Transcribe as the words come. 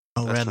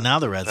Oh, red. Now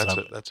the red's up.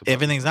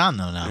 Everything's on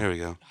though now. There we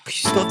go. You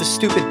still have the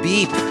stupid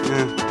beep.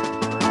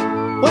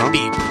 Yeah. What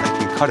beep? I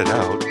can cut it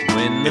out.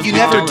 If you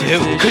never do.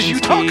 Because you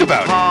talk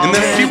about it, and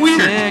then it'd be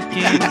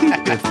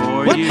weird.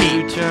 Before What you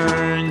beep?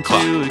 turn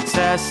to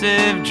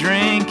excessive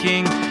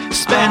drinking,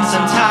 spend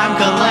some time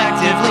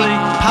collectively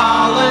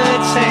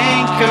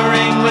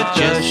politinkering with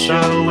the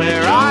show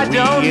where I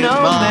don't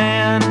know,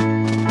 man.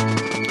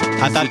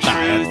 I thought The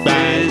truth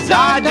is,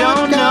 I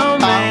don't know,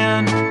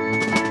 man.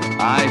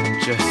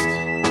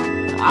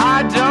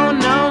 I don't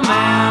know,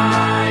 man.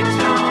 I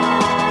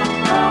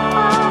don't know,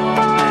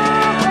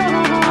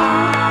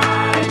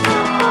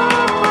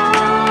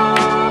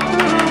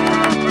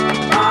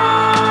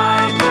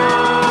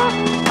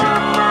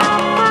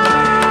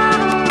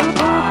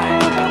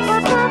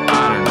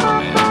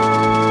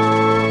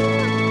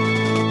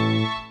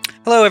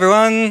 Hello,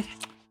 everyone.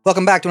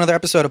 Welcome back to another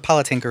episode of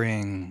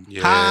Politinkering.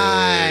 Yay.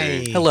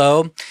 Hi.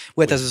 Hello.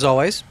 With us, as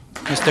always,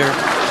 Mr.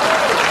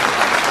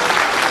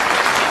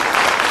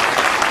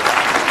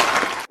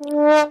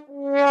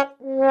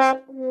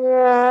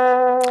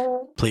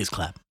 Please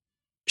clap.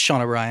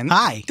 Sean O'Brien.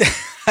 Hi.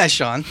 Hi,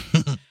 Sean.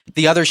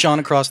 The other Sean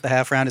across the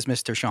half round is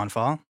Mr. Sean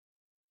Fall.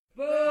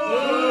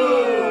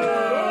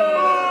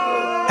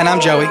 And I'm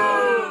Joey.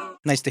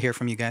 Nice to hear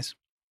from you guys.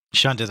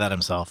 Sean did that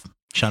himself.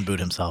 Sean booed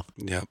himself.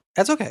 Yep.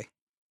 That's okay.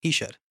 He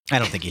should. I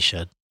don't think he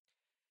should.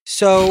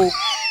 So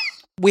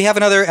we have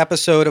another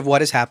episode of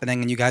What Is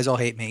Happening, and you guys all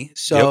hate me.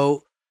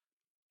 So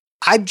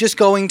I'm just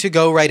going to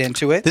go right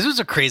into it. This was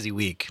a crazy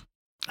week.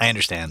 I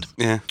understand.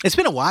 Yeah. It's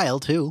been a while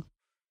too.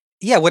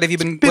 Yeah, what have you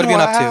been been a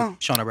up while. to,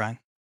 Sean O'Brien?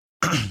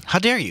 How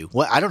dare you?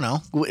 What? I don't know.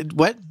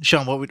 What?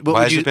 Sean, what Why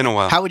would has you? it been a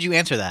while? How would you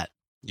answer that?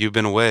 You've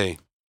been away.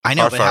 I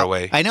know, Far, but far how-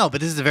 away. I know,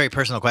 but this is a very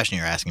personal question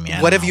you're asking me.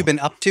 I What don't have you know. been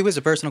up to is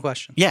a personal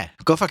question. Yeah,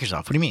 go fuck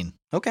yourself. What do you mean?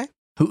 Okay.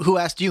 Who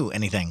asked you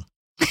anything?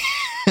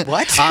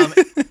 What?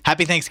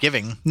 Happy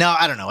Thanksgiving. No,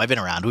 I don't know. I've been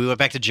around. We went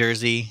back to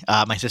Jersey.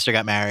 My sister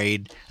got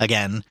married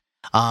again.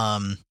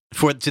 To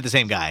the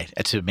same guy.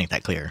 To make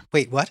that clear,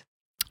 Wait, what?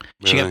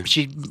 Really?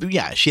 she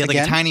had like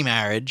Again? a tiny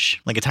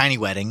marriage, like a tiny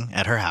wedding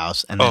at her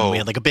house, and then we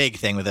had like a big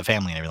thing with the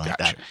family and everything like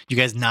Gotcha. that. You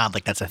guys nod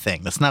like that's a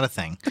thing. That's not a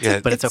thing,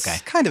 Yeah, but it's okay.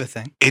 Kind of a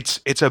thing.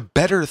 it's a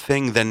better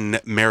thing than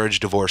marriage,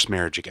 divorce,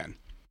 marriage again.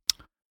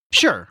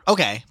 Sure,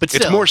 okay, but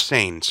still, It's more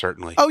sane,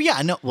 certainly. Oh yeah,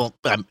 no. Well,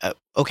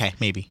 okay,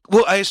 maybe.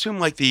 Well, I assume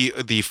like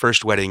the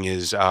first wedding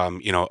is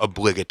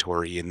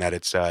obligatory in that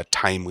it's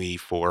timely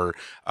for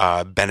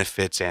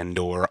benefits and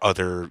or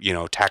other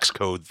tax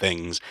code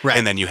things, Right.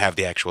 and then you have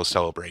the actual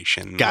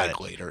celebration Got like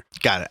it. later.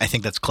 Got it. I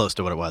think that's close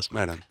to what it was.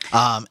 Right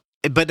on.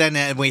 But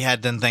then we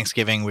had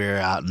Thanksgiving. We were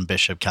out in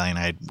Bishop. Kelly and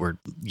I were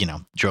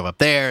drove up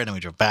there, and then we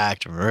drove back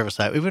to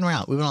Riverside. We've been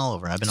around. We've been all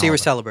over. I've been. So you all were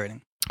over.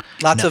 celebrating.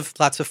 Lots No.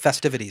 of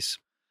festivities.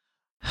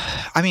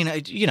 I mean,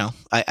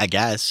 I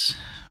guess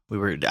we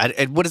were.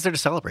 What is there to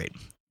celebrate?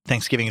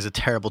 Thanksgiving is a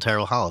terrible,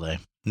 terrible holiday.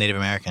 Native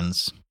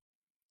Americans,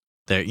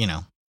 they're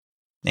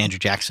Andrew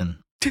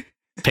Jackson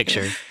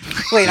picture.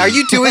 Wait, are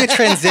you doing a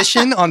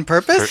transition on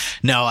purpose?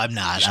 No, I'm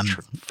not. I'm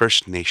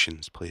First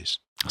Nations, please.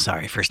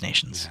 sorry. First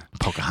Nations, Yeah.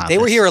 Pocahontas. They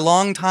were here a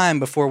long time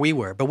before we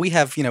were, but we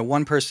have,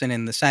 one person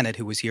in the Senate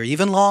who was here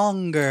even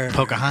longer.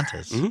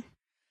 Pocahontas. Mhm.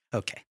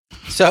 Okay.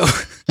 So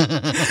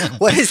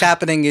what is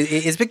happening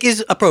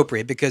is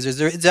appropriate because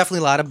there's definitely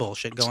a lot of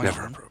bullshit It's going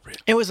never on.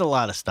 appropriate. It was a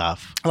lot of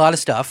stuff. A lot of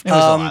stuff. It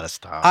was a lot of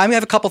stuff. I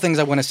have a couple things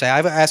I want to say.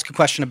 I've asked a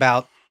question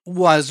about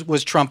was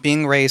Trump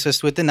being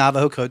racist with the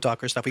Navajo Code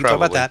Talker stuff. We can talk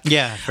about that.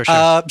 Yeah, for sure.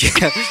 Yeah.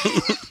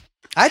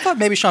 I thought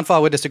maybe Sean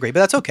Fall would disagree,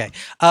 but that's okay.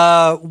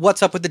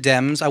 What's up with the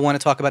Dems? I want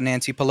to talk about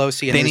Nancy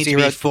Pelosi and they the need to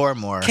zero. be 4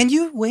 more. Can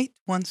you wait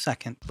 1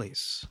 second,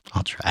 please?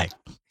 I'll try.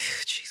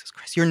 Jesus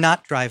Christ, you're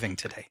not driving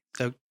today,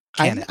 so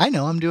can it? I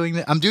know. I'm doing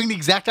the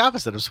exact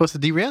opposite. I'm supposed to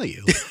derail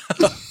you.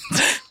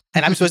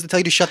 And I'm supposed to tell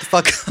you to shut the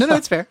fuck up. No,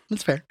 it's fair.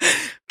 It's fair.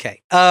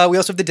 Okay. We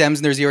also have the Dems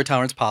and their zero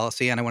tolerance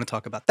policy, and I want to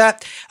talk about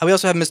that. We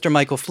also have Mr.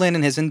 Michael Flynn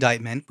and his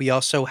indictment. We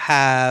also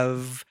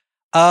have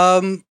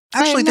actually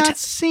I've the not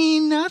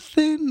seen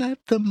nothing at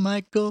the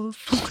Michael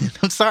Flynn.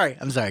 I'm sorry.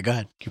 Go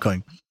ahead. Keep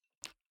going.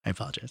 I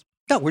apologize.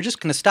 no, we're just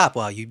going to stop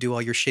while you do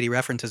all your shitty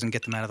references and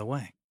get them out of the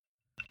way.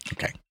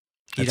 Okay.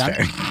 You That's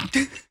done?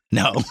 fair.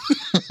 No.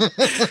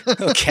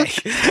 Okay.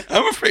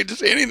 I'm afraid to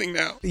say anything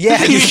now.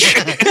 Yeah. You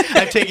should.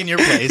 I've taken your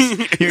place. You're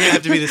going to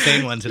have to be the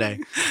sane one today.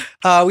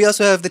 We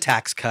also have the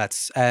tax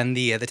cuts and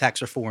the tax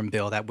reform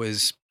bill that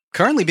was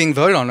currently being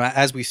voted on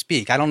as we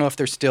speak. I don't know if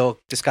they're still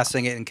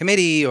discussing it in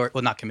committee or,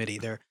 well, not committee.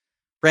 They're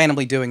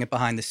randomly doing it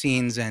behind the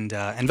scenes and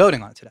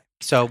voting on it today.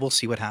 So we'll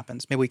see what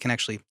happens. Maybe we can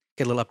actually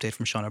get a little update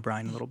from Sean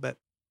O'Brien in a little bit.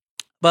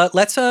 But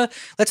let's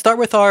start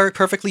with our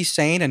perfectly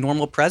sane and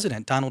normal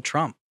president, Donald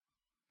Trump.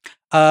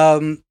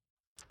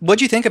 What'd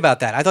you think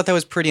about that? I thought that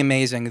was pretty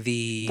amazing.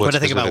 What did I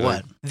think about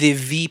what? The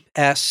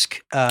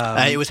Veep-esque.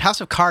 It was House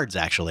of Cards,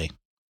 actually.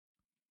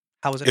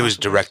 How was it? It was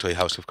directly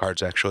House of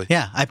Cards, actually.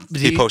 Yeah.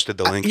 He posted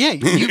the link. Yeah.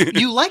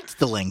 You liked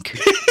the link.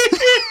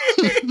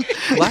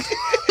 What?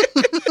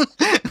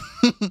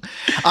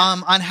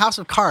 On House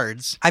of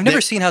Cards. I've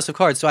never seen House of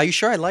Cards, so are you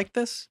sure I like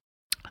this?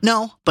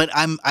 No, but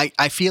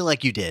I feel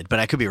like you did, but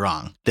I could be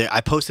wrong.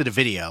 I posted a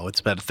video. It's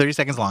about 30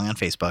 seconds long on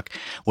Facebook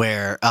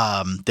where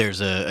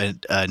there's a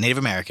Native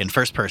American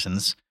First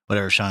Persons,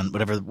 whatever Sean,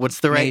 whatever. What's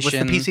the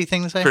Nation. PC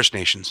thing to say? First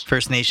Nations.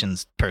 First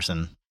Nations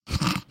person.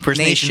 First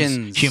Nations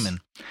Nations. human.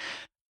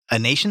 A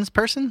nations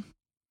person?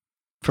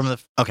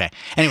 Okay.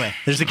 Anyway,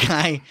 there's a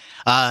guy,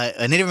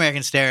 a Native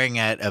American staring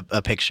at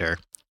a picture,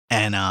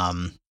 and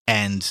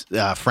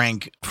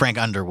Frank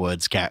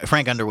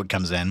Underwood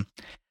comes in,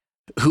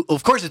 who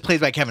of course is played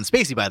by Kevin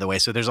Spacey, by the way.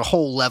 So there's a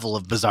whole level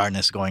of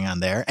bizarreness going on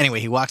there. Anyway,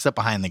 he walks up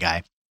behind the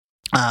guy,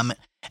 and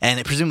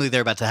presumably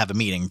they're about to have a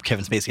meeting.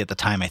 Kevin Spacey at the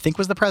time, I think,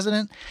 was the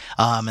president,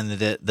 and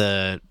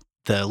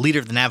the leader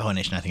of the Navajo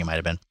Nation, I think it might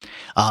have been.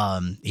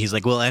 He's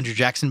like, "Will Andrew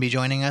Jackson be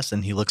joining us?"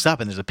 And he looks up,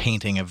 and there's a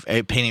painting of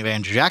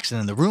Andrew Jackson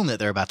in the room that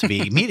they're about to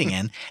be meeting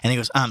in. And he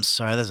goes, "I'm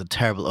sorry, that's a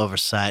terrible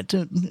oversight.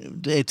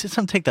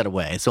 Take that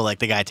away." So like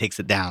the guy takes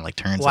it down, like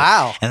turns it,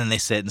 Wow. and then they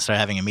sit and start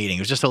having a meeting.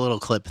 It was just a little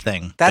clip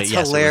thing. That's But yes, it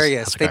was hilarious.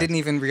 House of They Cards. didn't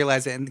even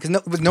realize it because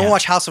no one Yeah.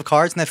 watched House of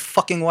Cards in that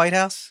fucking White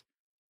House.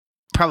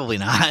 Probably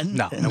not.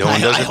 No. No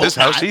one does I at this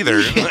hope house not. either.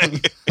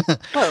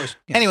 Well, it was,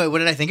 Anyway, what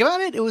did I think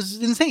about it? It was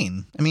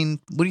insane. I mean,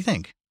 what do you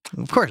think?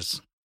 Of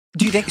course.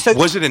 do you think so?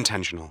 Was it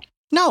intentional?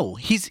 No,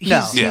 he's No.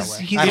 he's, Yeah. he's,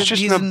 He's he's, He's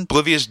just he's an an,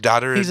 oblivious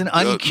daughter. he's an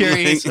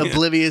uncurious, Yeah.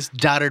 oblivious,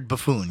 dotard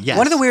buffoon. Yes.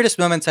 One of the weirdest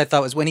moments I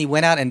thought was when he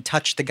went out and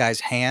touched the guy's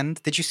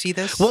hand. Did you see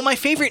this? Well, my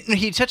favorite,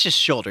 he touched his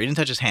shoulder. He didn't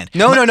touch his hand.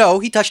 No.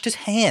 He touched his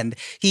hand.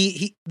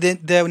 The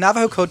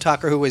Navajo code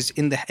talker who was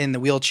in the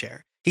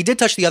wheelchair. He did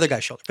touch the other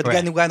guy's shoulder, but the guy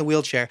in the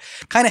wheelchair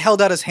kind of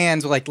held out his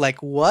hands like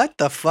what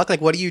the fuck?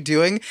 Like, what are you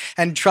doing?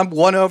 And Trump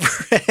won over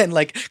and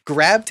like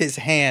grabbed his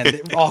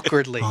hand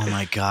awkwardly. Oh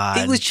my god!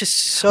 It was just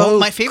so Well,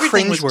 my favorite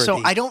thing was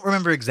cringeworthy. I don't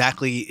remember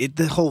exactly.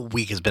 The whole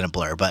week has been a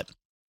blur, but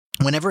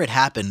whenever it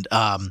happened,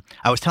 I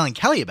was telling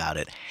Kelly about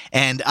it,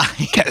 and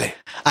Kelly.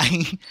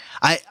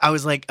 I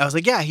was like,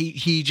 yeah,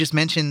 he just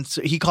mentioned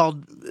he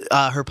called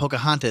her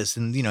Pocahontas,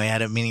 and he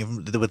had a meeting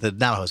with the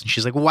Navajos, and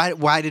she's like,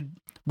 why did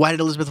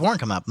Elizabeth Warren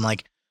come up? I'm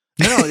like,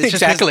 no, it's just 'cause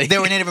Exactly.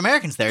 there were Native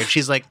Americans there, and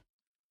she's like,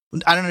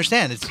 I don't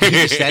understand. You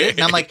just said it,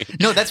 and I'm like,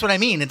 no, that's what I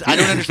mean. I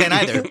don't understand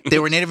either.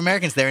 There were Native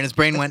Americans there, and his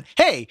brain went,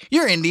 hey,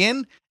 you're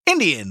Indian,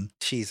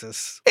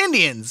 Jesus.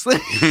 Indians.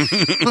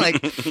 Like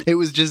it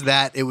was just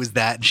that. It was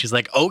that, and she's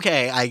like,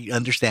 okay, I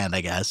understand,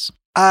 I guess.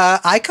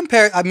 I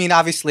mean,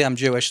 obviously I'm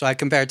Jewish, so I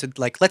compared to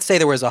let's say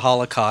there was a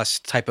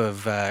Holocaust type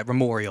of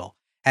memorial,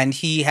 and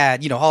he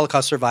had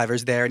Holocaust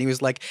survivors there, and he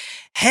was like,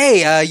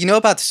 hey, you know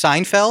about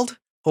Seinfeld?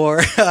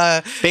 Or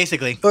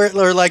Basically, or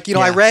I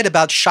Yeah. read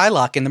about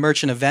Shylock in The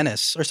Merchant of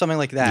Venice or something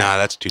like that. Nah,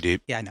 that's too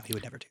deep. Yeah, no, he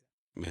would never do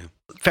that.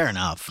 Yeah. fair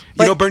enough.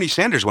 Bernie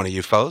Sanders, one of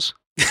you fellas.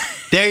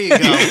 There you go.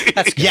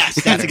 That's good. Yes,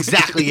 that's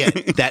exactly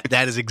it.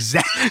 That is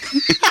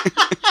exactly.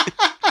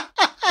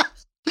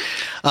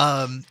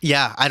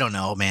 Yeah, I don't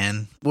know,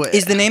 man. What,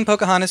 Is the name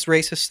Pocahontas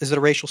racist? Is it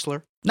a racial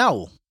slur?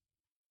 no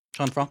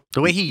Sean Fromm?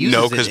 the way he uses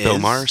No, it because Bill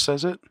is- Maher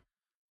says it.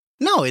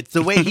 No, it's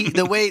the way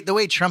the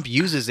way Trump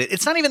uses it.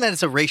 It's not even that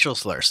it's a racial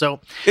slur. So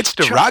It's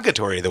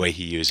derogatory the way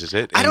he uses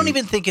it. I don't and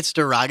even think it's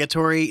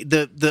derogatory.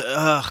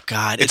 Oh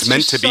god, It's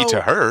meant just to be so-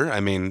 to her. I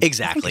mean,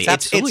 Exactly. It's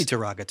absolutely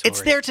derogatory.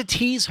 It's there to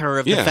tease her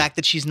of the Yeah. fact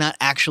that she's not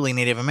actually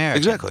Native American.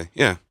 exactly.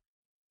 Yeah.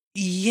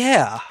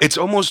 Yeah. It's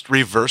almost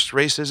reverse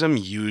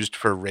racism used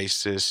for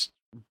racist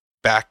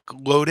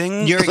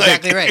backloading. You're Like-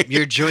 exactly right.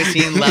 Your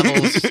Joycean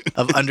levels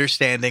of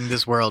understanding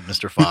this world,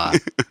 Mr. Faw,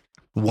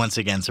 once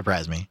again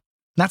surprised me.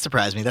 Not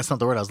surprised me. That's not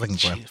the word I was looking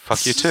for. Gee,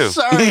 fuck you too.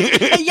 Sorry.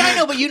 Yeah, I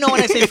know, but you know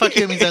when I say fuck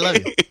you, it means I love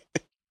you.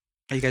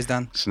 Are you guys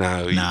done? So now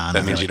Nah, that not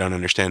means really. you don't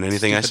understand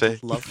anything I say.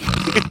 Stupid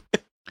love.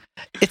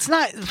 It's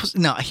not.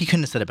 No, he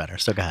couldn't have said it better.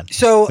 So go ahead.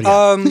 So,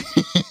 What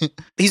do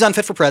he's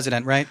unfit for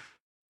president, right?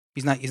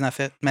 He's not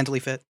fit, mentally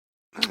fit.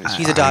 He's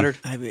a Fine.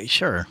 dotard.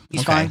 Sure.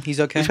 He's Okay. fine. He's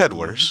okay. We've had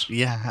worse.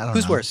 Yeah, I don't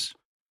Who's know. worse?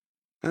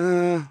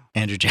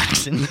 Andrew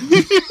Jackson.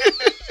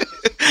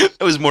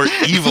 That was more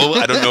evil.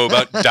 I don't know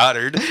about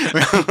dotard.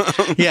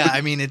 Yeah,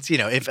 I mean, it's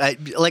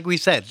if like we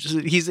said,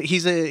 he's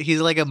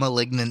like a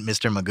malignant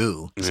Mr.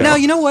 Magoo. Yeah. Now,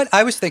 you know what?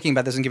 I was thinking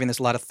about this and giving this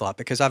a lot of thought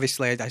because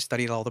obviously I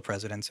studied all the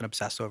presidents and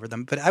obsessed over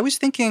them. But I was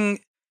thinking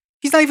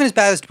he's not even as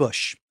bad as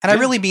Bush. And I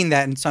Yeah. really mean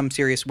that in some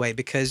serious way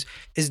because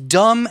as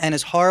dumb and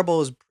as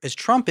horrible as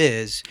Trump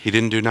is, He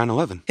didn't do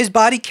 9/11. his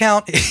body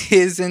count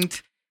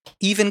isn't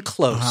even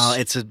close. Well,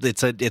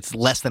 it's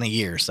less than a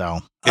year,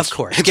 so Of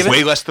course. It's Give him-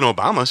 way less than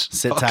Obama's.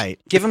 sit Fuck. tight.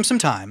 Give him some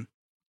time.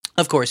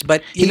 Of course.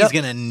 But, you He's know,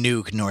 gonna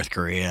nuke North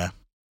Korea.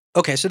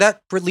 okay, so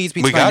that leads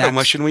me We to my got next. him.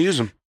 Why shouldn't we use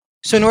him?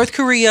 So North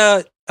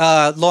Korea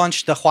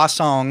launched the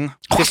Hwasong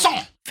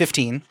Croissant,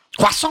 15,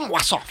 croissant,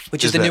 croissant.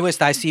 which is Is the that, newest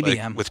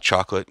ICBM. Like, with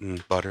chocolate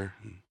and butter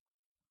and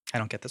I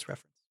don't get this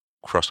reference.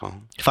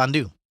 croissant.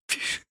 Fondue.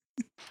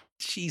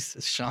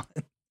 Jesus, Sean.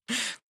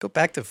 Go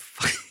back to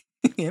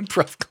fucking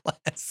improv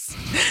class.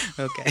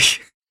 Okay.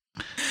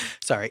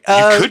 Sorry.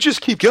 You could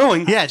just keep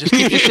going. Yeah, just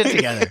keep your shit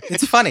together.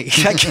 It's funny.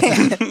 I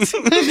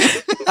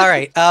can't. All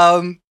right.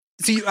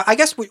 So I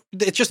guess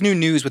it's just new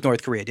news with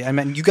North Korea. I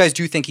mean, you guys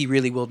do think he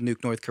really will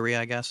nuke North Korea,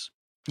 I guess?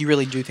 You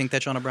really do think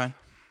that, John O'Brien?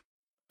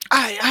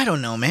 I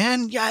don't know,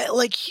 man. Yeah,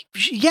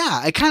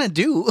 I kind of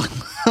do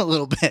a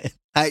little bit.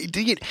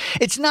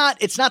 It's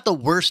not the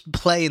worst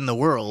play in the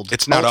world.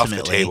 It's not ultimately.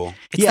 off the table.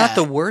 It's not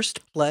the worst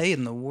play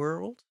in the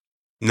world.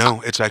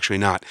 No, it's actually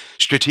not.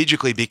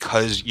 Strategically,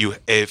 because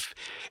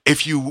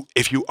if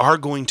you are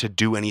going to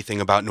do anything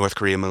about North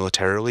Korea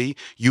militarily,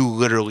 you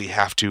literally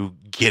have to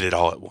get it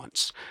all at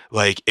once.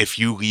 Like, if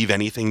you leave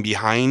anything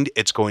behind,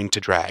 it's going to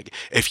drag.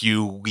 If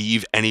you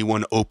leave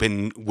anyone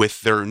open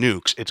with their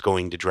nukes, it's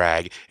going to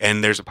drag.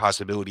 And there's a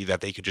possibility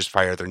that they could just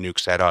fire their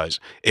nukes at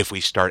us if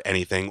we start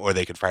anything, or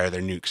they could fire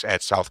their nukes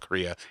at South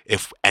Korea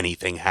if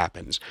anything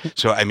happens.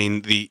 So, I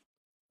mean,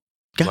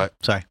 what?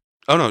 Sorry.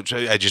 Oh no!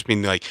 I just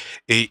mean like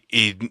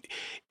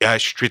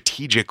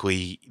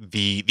strategically,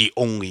 the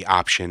only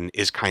option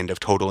is kind of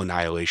total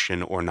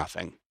annihilation or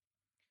nothing.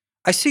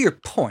 I see your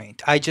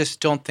point. I just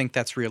don't think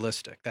that's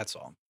realistic. That's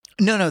all.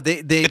 No,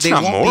 they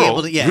not won't moral. be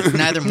able to. Yeah, it's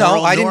neither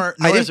moral nor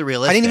is it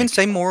realistic. I didn't even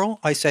say moral.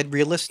 I said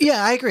realistic.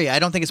 Yeah, I agree. I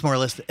don't think it's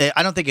moralistic.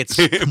 I don't think it's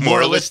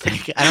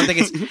moralistic. I don't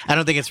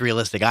think it's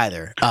realistic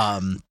either.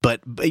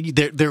 But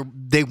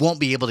they won't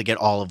be able to get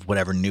all of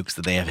whatever nukes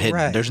that they have hidden.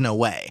 Right. There's no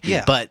way.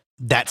 Yeah. But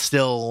that's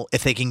still,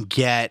 if they can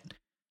get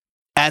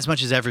as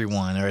much as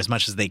everyone or as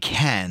much as they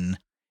can,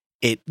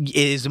 it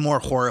is a more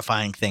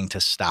horrifying thing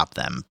to stop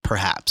them.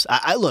 Perhaps.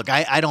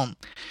 I don't.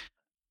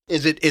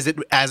 Is it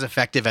as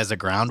effective as a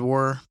ground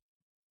war?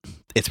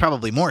 It's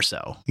probably more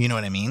so. You know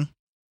what I mean?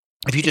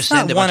 If you just It's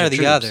send not a bunch one or of the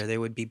troops. other, they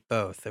would be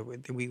both.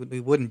 We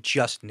wouldn't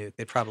just nuke.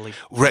 They'd probably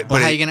Right, Well,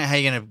 but how are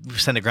you gonna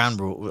send a ground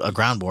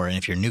war and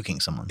if you're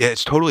nuking someone? yeah,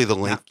 it's totally the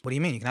link. What do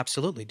you mean? You can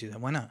absolutely do that.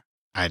 Why not?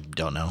 I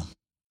don't know.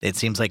 It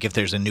seems like if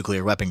there's a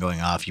nuclear weapon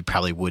going off, you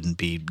probably wouldn't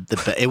be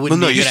it Well,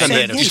 wouldn't no, be a you good send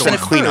idea it. to you You show send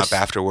send it a cleanup first.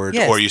 afterwards,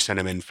 Yes. or you send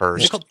them in It's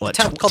first. called, What,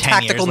 called 10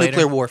 tactical years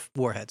nuclear later?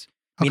 warheads.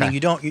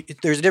 Meaning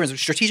there's a difference.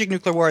 Strategic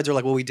nuclear warheads are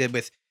like what we did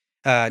with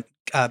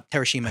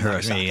Hiroshima and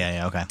Nagasaki.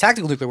 Yeah, okay.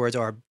 Tactical nuclear warheads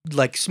are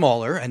like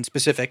smaller and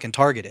specific and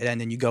targeted, and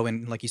then you go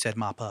in, like you said,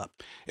 mop up.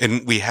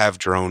 And we have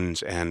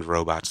drones and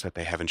robots that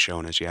they haven't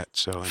shown us yet.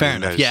 So Fair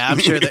enough. Yeah, I'm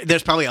sure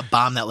there's probably a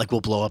bomb that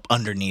will blow up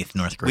underneath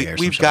North Korea.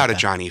 we've got a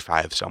Johnny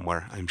 5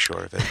 somewhere. I'm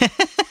sure of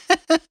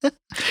it.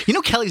 You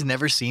know, Kelly's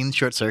never seen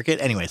Short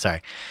Circuit. Anyway,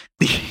 sorry.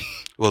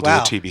 We'll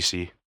Wow. do a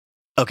TBC.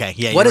 Okay,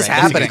 yeah. What you're is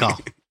right. That's a good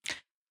happening? call.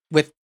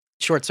 With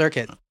Short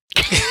Circuit.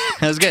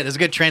 That was good. It was a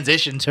good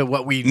transition to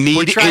what we're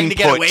Need trying to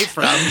get input. away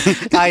from.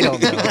 I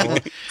don't know.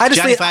 I just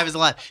Johnny think, 5 is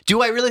alive.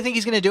 Do I really think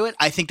he's going to do it?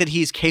 I think that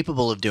he's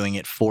capable of doing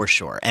it for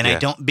sure. And I Yeah.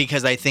 don't,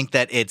 because I think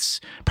that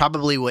it's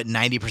probably what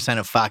 90%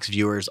 of Fox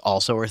viewers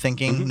also are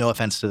thinking. Mhm. No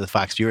offense to the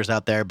Fox viewers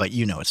out there, but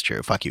you know it's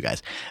true. Fuck you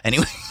guys.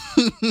 Anyway.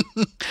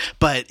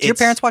 But do your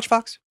parents watch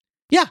Fox?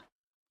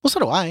 Well, so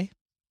do I.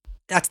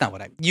 That's not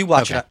what you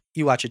watch Okay. it.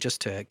 You watch it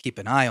just to keep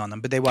an eye on them,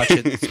 but they watch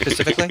it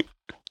specifically,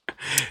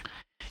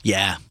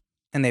 Yeah.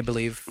 and they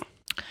believe.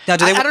 Now,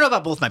 do they? I don't know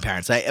about both my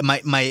parents.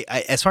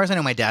 As far as I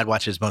know, my dad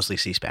watches mostly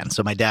C-SPAN.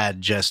 So my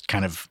dad just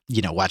kind of,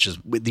 watches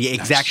the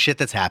exact Nice. shit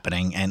that's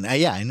happening. And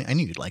I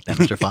knew you'd like that,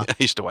 Mr. Fox.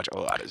 I used to watch a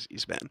lot of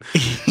C-SPAN.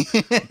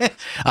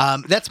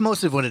 That's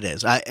most of what it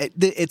is. I think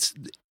it's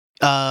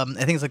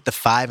like the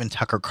 5 and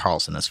Tucker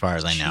Carlson, as far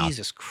as I know,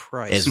 Jesus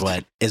Christ!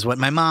 is what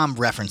my mom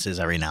references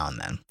every now and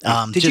then.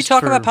 Did you just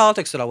talk for- about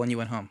politics at all when you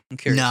went home? I'm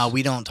curious. No,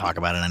 we don't talk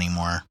about it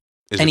anymore.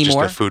 Is it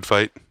Anymore? just a food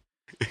fight?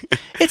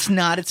 It's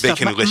not. It's They stuff.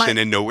 can listen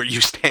and know where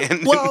you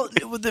stand. Well,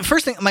 the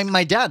first thing,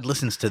 my dad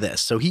listens to this,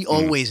 so he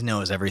always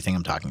knows everything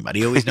I'm talking about.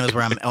 He always knows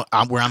where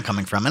I'm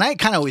coming from, and I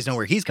kind of always know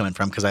where he's coming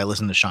from because I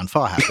listen to Sean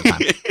Faw half the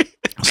time.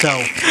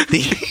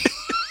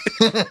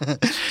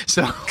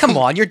 So Come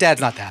on, your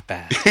dad's not that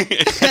bad.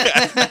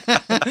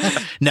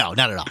 no,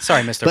 not at all.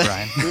 Sorry, Mr.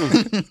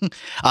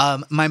 Brian.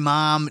 My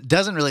mom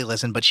doesn't really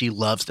listen, but she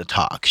loves to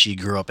talk. She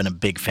grew up in a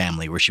big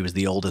family where she was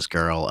the oldest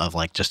girl of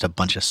like just a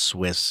bunch of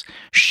Swiss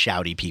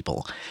shouty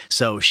people.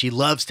 So she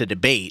loves to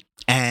debate,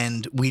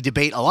 and we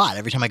debate a lot.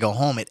 Every time I go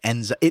home, it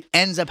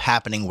ends up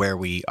happening where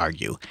we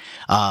argue.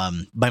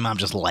 My mom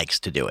just likes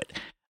to do it.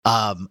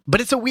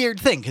 But it's a weird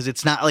thing because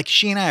it's not like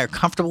she and I are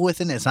comfortable with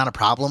it and it's not a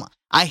problem.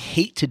 I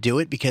hate to do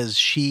it because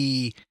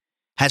she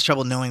has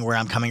trouble knowing where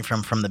I'm coming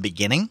from the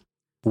beginning,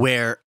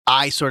 where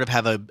I sort of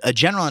have a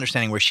general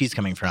understanding where she's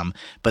coming from.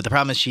 But the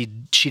problem is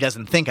she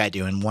doesn't think I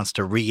do and wants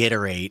to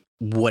reiterate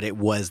what it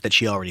was that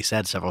she already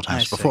said several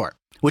times see. before,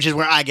 which is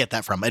where I get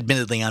that from.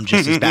 Admittedly, I'm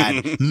just as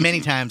bad many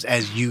times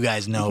as you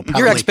guys know. Probably,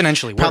 You're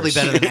exponentially worse. probably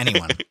better than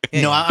anyone.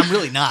 Yeah. No, I'm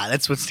really not.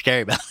 That's what's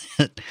scary about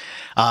it.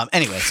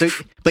 Anyway,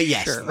 but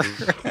yes. Sure.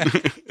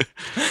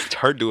 It's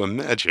hard to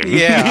imagine.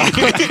 Yeah.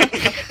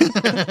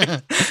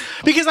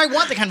 Because I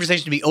want the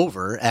conversation to be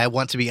over. I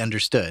want to be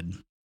understood.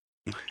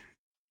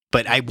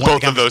 But I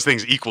want Both of those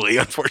things equally,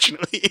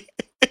 unfortunately.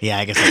 Yeah,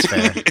 I guess that's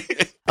fair.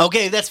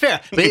 Okay, that's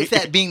fair. But if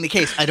that being the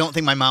case, I don't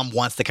think my mom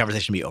wants the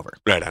conversation to be over.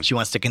 Right on. She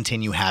wants to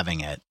continue having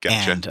it Gotcha.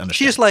 and understand.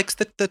 She just likes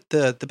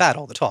the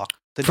battle, the talk,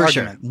 the For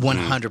argument. sure,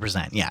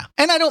 100%. Yeah,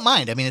 and I don't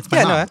mind. I mean, it's my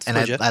Yeah, no, mom, that's and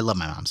legit. I love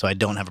my mom, so I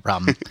don't have a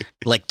problem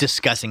like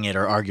discussing it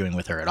or arguing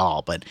with her at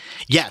all. But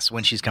yes,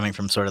 when she's coming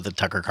from sort of the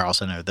Tucker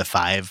Carlson or the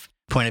 5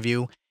 point of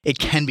view, it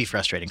can be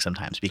frustrating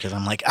sometimes because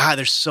I'm like,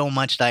 there's so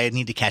much that I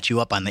need to catch you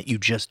up on that you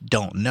just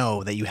don't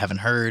know, that you haven't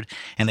heard,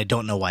 and I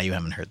don't know why you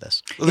haven't heard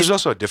this. Well, there's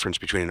also a difference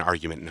between an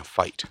argument and a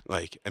fight.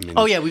 Like, I mean,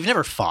 Oh yeah, we've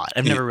never fought.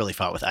 I've never really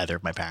fought with either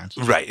of my parents.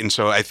 right. And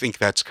so I think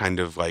that's kind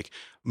of like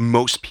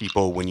most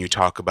people, when you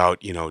talk about,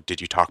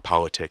 did you talk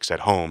politics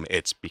at home?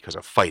 It's because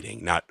of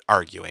fighting, not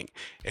arguing.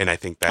 And I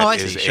think that I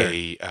is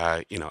see,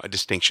 sure. a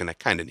distinction that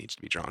kind of needs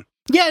to be drawn.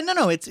 Yeah,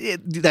 no,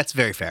 that's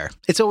very fair.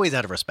 It's always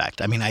out of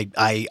respect. I mean,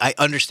 I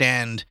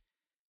understand.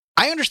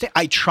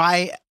 I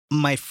try.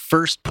 My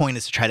first point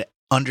is to try to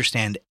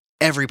understand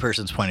every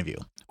person's point of view,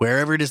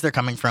 wherever it is they're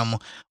coming from,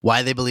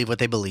 why they believe what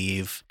they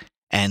believe,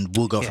 and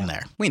we'll go from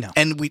there. We know.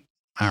 And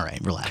all right,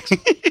 relax.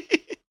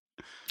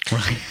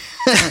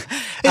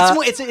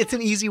 It's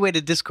an easy way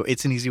to discourse.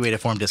 It's an easy way to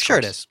form discourse. Sure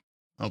it is.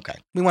 Okay.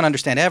 We want to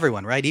understand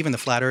everyone, right? Even the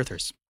flat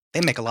earthers.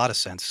 They make a lot of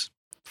sense.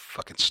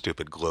 Fucking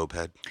stupid globe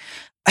head.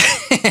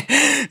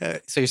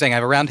 So you're saying I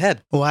have a round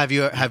head? Well, have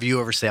you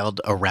ever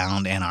sailed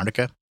around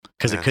Antarctica?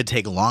 Because Yeah. it could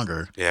take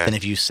longer Yeah. than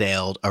if you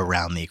sailed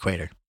around the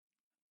equator.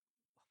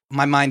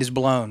 My mind is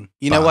blown.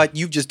 You know Wow. what?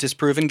 You've just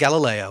disproven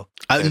Galileo.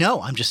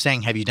 No, I'm just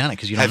saying, have you done it?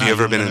 Because you don't Have know. you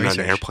ever haven't been done in the an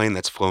research. airplane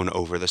that's flown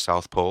over the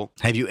South Pole?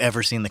 Have you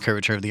ever seen the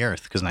curvature of the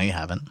Earth? Because now you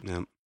haven't.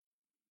 Yeah.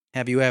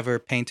 Have you ever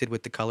painted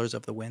with the colors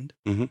of the wind?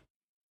 It's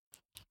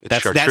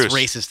That's chartreuse.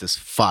 racist as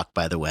fuck,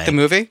 by the way. The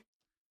movie?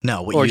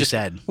 No, what Or you just-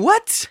 said.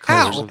 What?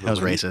 Colors How? of That was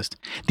racist.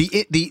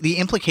 The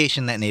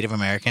implication that Native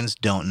Americans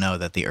don't know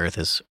that the Earth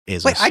is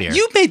Wait, a sphere.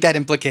 you made that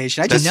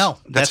implication. I just No,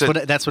 that's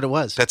that's what it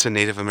was. That's a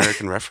Native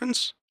American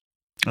reference?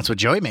 That's what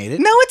Joey made it.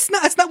 No, it's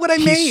not. That's not what I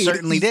He made.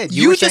 certainly did.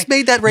 You were just saying-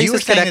 made that racist You were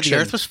saying that the connection.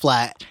 Earth was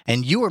flat,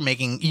 and you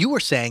were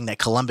saying that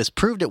Columbus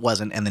proved it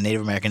wasn't, and the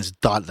Native Americans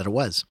thought that it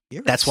was.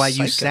 You're a That's why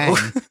you psycho.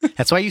 sang.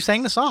 That's why you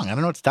sang the song. I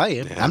don't know what to tell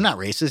you. Yeah. I'm not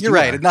racist. You're you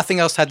right. are.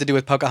 Nothing else had to do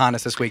with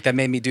Pocahontas this week that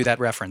made me do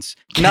that reference.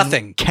 Can-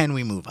 Nothing. Can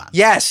we move on?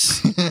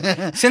 Yes.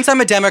 Since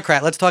I'm a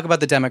Democrat, let's talk about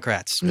the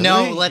Democrats.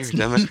 No, Really? let's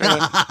You're a Democrat?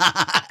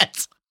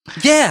 not.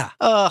 Yeah.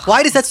 Ugh.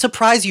 Why does that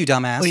surprise you,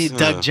 dumbass? What are you,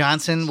 Doug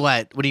Johnson?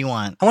 What do you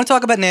want? I want to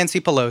talk about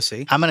Nancy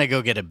Pelosi. I'm gonna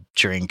go get a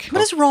drink.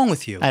 What is wrong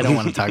with you? I don't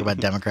want to talk about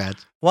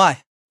Democrats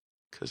Why?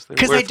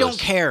 because I don't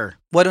care.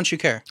 Why don't you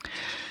care?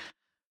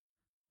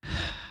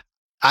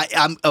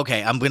 I'm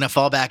okay. I'm going to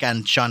fall back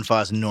on Sean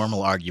Faw's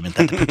normal argument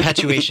that the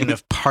perpetuation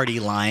of party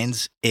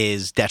lines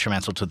is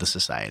detrimental to the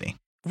society.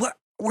 What?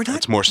 We're not.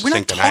 It's more We're not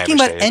succinct than I talking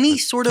ever about say it, any but-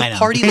 sort of I know.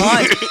 party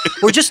line.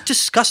 We're just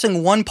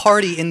discussing one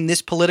party in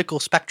this political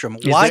spectrum.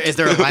 Why? Is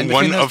there a line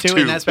One between those of two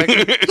two. in that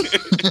spectrum?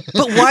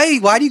 But why?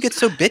 Why do you get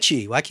so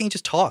bitchy? Why can't you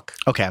just talk?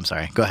 Okay, I'm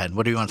sorry. Go ahead.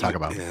 What do you want to talk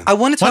about? Yeah. I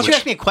want to Why talk. don't you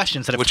ask me a question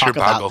instead of what's talk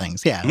your about boggle?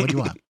 things? Yeah. What do you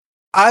want?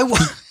 I wa-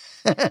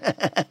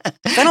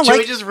 don't Joey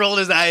like- just rolled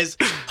his eyes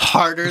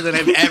harder than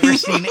I've ever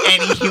seen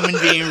any human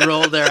being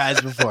roll their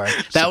eyes before.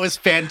 That was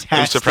fantastic.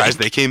 I'm surprised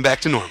they came back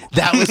to normal.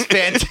 That was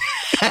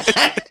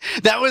fantastic.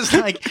 that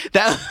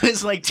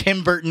was like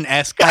Tim Burton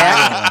esque.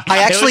 I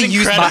actually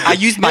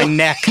used my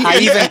neck.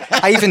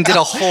 I even did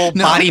a whole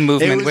body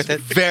movement with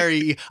it.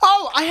 Very.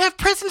 Oh, I have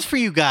presents for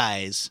you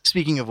guys.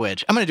 Speaking of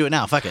which, I'm gonna do it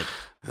now. Fuck it.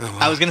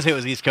 I was gonna say it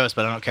was East Coast,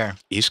 but I don't care.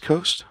 East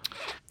Coast?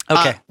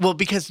 Okay. Well,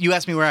 because you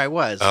asked me where I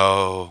was.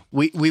 Oh,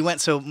 We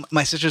went. So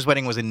my sister's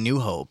wedding was in New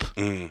Hope.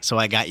 mm, So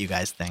I got you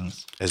guys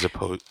things. as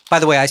opposed. By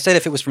the way, I said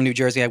if it was from New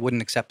Jersey, I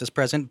wouldn't accept this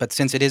present. But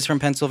since it is from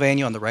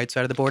Pennsylvania on the right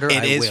side of the border,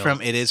 It I is will.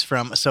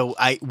 from. So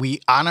we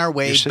on our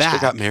way Your sister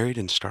back. got married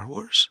in Star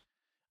Wars?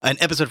 In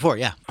episode 4,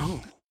 yeah.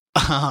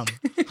 Oh.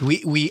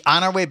 We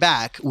on our way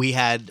back, we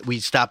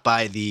stopped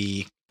by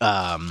the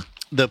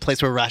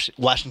place where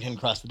Washington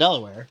crossed the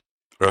Delaware.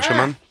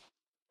 Roshamon?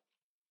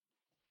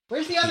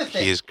 Where's the other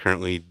He is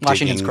currently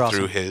Washington's digging Crossing.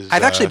 through his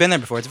I've actually been there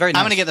before. It's very nice.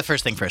 I'm gonna get the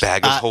first thing first.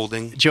 bag of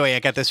holding. Joey, I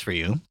got this for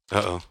you.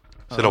 Uh-oh.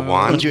 Is it a Oh. Why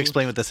wand? don't you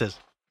explain what this is?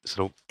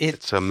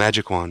 It's a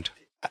magic wand.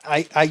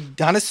 I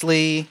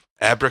honestly,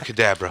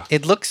 Abracadabra.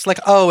 it looks like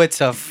it's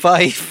a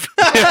fife.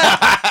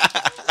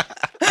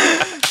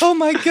 Oh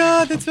my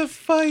god, it's a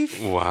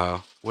fife.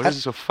 Wow. What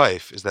is a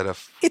fife? Is that a...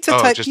 It's a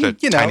type, just you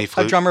know, tiny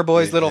flute? a drummer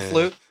boy's little Yeah.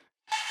 flute.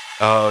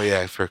 Oh,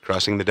 yeah, for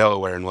crossing the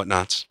Delaware and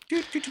whatnots.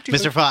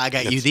 Mr. Fa, I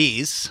got you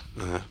these.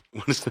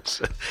 What is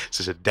this? Is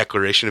this a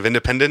Declaration of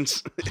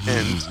Independence?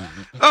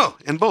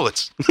 and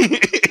bullets. Are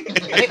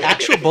they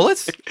actual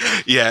bullets?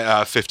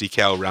 Yeah, 50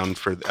 cal round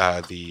for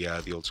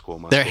the old school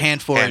musket. They're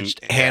hand forged,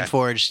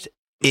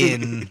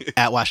 in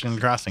at Washington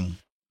Crossing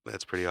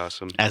That's pretty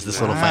awesome. as this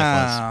little fife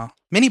was. Wow.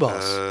 Mini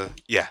balls.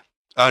 Yeah.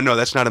 No,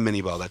 that's not a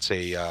mini ball. That's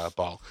a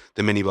ball.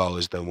 The mini ball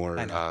is the more.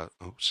 I know.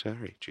 Oh,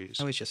 sorry. Jeez.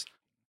 No, it's just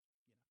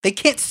they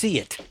can't see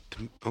it.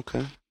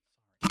 Okay.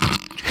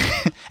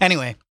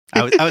 Anyway,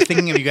 I was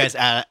thinking of you guys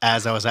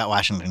as I was at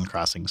Washington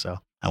Crossing, so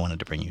I wanted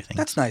to bring you things.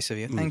 That's nice of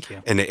you. Thank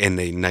you. And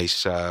a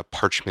nice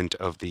parchment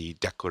of the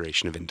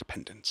Declaration of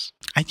Independence.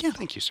 Yeah,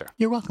 Thank you, sir.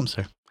 you're welcome,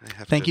 sir. I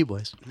have Thank to- you,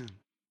 boys. Yeah.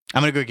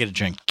 I'm gonna go get a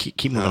drink.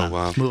 Keep moving Oh, on.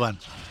 wow. Move on.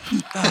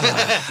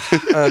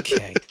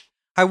 Okay.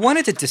 I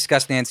wanted to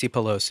discuss Nancy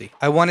Pelosi.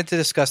 I wanted to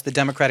discuss the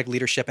Democratic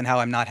leadership and how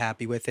I'm not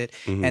happy with it,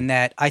 Mhm. and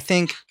that I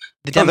think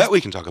the Oh, Dems. that we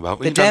can talk about.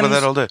 We the can talk about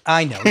Dems- that all day.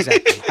 I know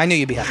exactly. I knew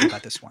you'd be happy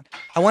about this one.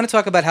 I want to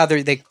talk about how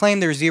they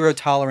claim their zero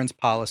tolerance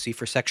policy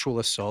for sexual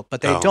assault,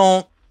 but they Oh.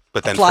 don't.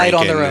 But then apply it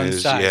on Franken their own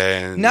is, side. Yeah,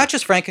 and- Not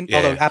just Franken, Yeah.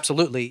 although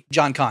absolutely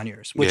John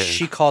Conyers, which Yeah.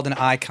 she called an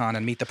icon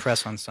on Meet the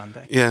Press on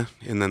Sunday. Yeah,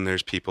 and then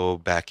there's people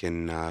back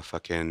in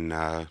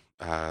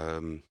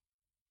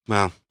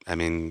well, I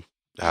mean,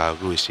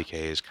 Louis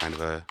C.K. is kind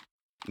of a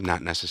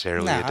not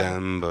necessarily Nah, a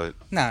Dem, but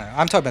No,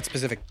 I'm talking about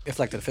specific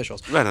elected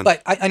officials. right on.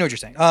 But I know what you're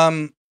saying.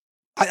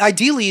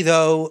 Ideally,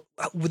 though,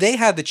 they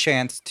had the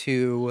chance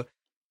to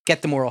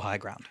get the moral high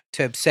ground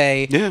to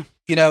say, Yeah,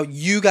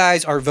 you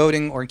guys are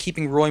voting or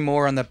keeping Roy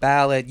Moore on the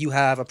ballot. You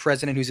have a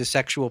president who's a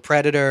sexual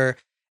predator,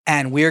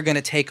 and we're going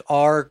to take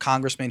our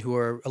congressmen who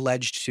are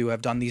alleged to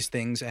have done these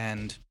things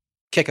and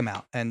kick them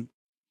out, and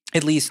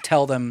at least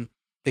tell them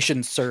they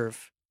shouldn't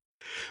serve.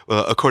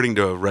 well, according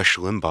to Rush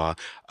Limbaugh,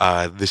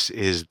 this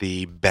is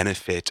the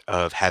benefit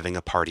of having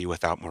a party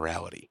without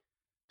morality.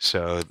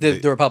 So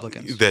The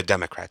Republicans. the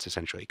Democrats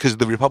essentially, because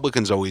the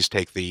Republicans always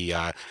take the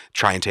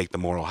try and take the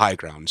moral high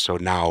ground. So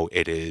now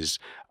it is,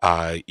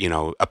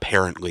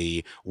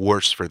 apparently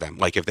worse for them.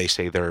 Like if they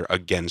say they're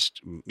against,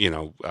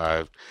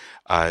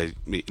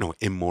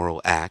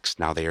 immoral acts,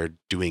 now they are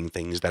doing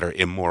things that are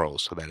immoral.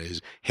 So that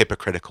is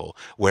hypocritical.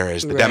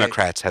 Whereas the Right.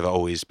 Democrats have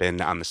always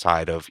been on the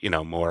side of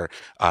more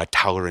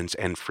tolerance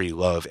and free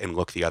love, and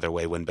look the other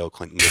way when Bill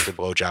Clinton gets a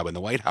blowjob in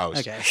the White House.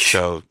 Okay.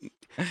 So,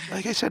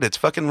 like I said, it's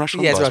fucking Rush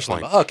Limbaugh's Yeah, it's Rush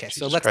point. Limbaugh. Okay,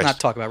 so Jesus let's Christ. not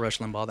talk about Rush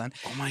Limbaugh then.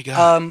 Oh my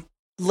god.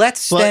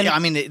 Let's Well, then. I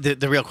mean,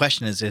 the real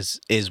question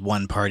is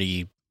one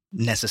party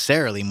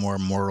necessarily more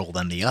moral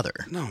than the other?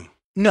 No,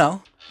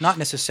 No, not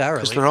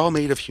necessarily. because they're all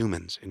made of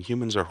humans, and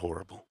humans are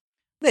horrible.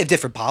 They have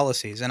different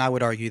policies, and I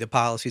would argue the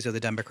policies of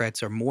the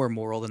Democrats are more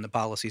moral than the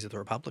policies of the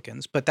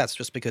Republicans. But that's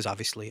just because,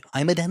 obviously,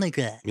 I'm a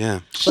Democrat. Yeah,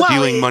 Well,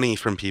 stealing it- money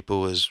from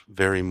people is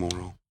very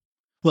moral.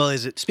 Well,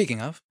 is it? Speaking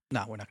of,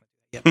 no, we're not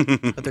going to.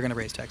 Yep, but they're going to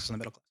raise taxes on the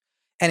middle class.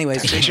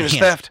 Anyways, Taxation is Yeah.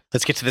 theft.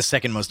 Let's get to the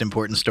second most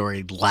important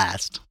story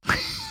last.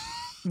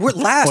 we're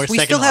last. Or We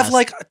second still have last.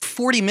 like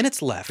 40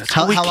 minutes left.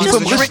 How- we how keep long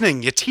them is it?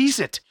 listening. You tease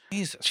it.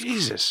 Jesus.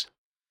 Jesus.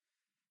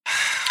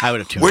 I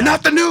would have tuned We're out.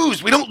 not the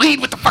news. We don't lead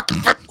with the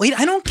fucking. Wait,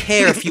 I don't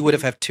care if you would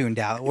have tuned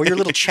out, or your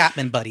little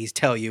Chapman buddies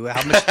tell you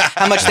how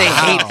much they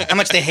Wow.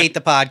 hate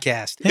the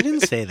podcast. They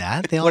didn't say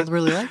that. They all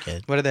really like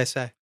it. What did they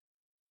say?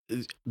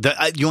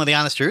 You want the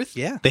honest truth?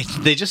 Yeah.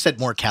 They just said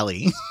more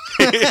Kelly.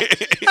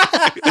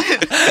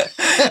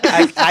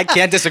 I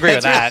can't disagree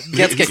with that.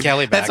 Let's get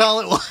Kelly back. That's all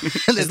it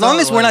was. As long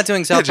as we're not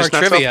doing South just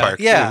Park not South trivia. Park.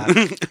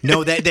 Yeah.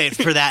 No, they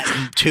for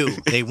that too.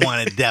 They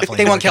wanted definitely.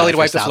 They more want Kelly to for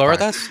wipe the South floor with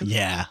Park. us?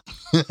 Yeah.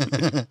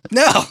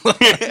 No.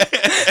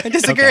 I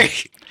disagree.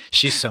 Okay.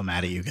 She's so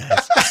mad at you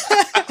guys.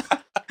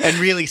 And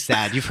really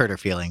sad. You've hurt her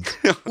feelings.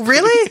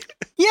 Really?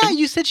 Yeah,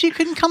 you said she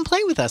couldn't come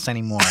play with us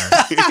anymore.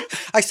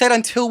 I said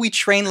until we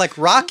train like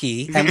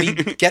Rocky and we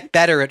get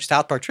better at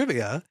South Park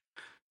trivia,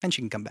 then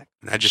she can come back.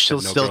 And I just She'll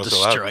said no still girls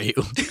allowed.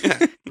 destroy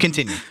you.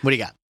 Continue. What do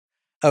you got?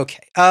 Okay.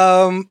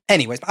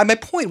 Anyways, my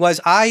point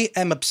was I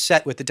am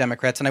upset with the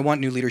Democrats and I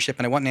want new leadership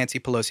and I want Nancy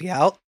Pelosi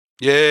out.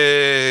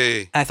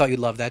 Yay! I thought you'd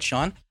love that,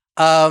 Sean.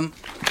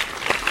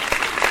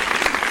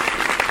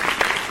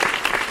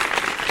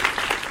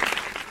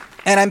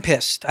 And I'm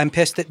pissed. I'm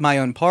pissed at my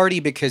own party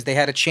because they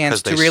had a chance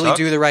 'Cause to they really suck?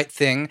 do the right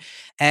thing,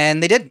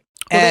 and they didn't.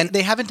 Well, And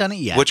they haven't done it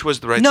yet. Which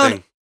was the right No,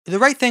 thing? the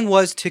right thing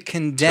was to To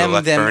condemn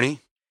elect them. Bernie?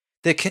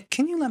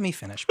 Can you let me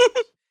finish?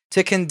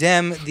 To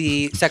condemn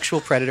the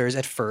sexual predators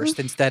at first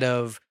instead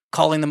of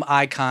calling them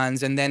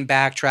icons and then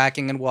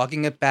backtracking and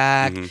walking it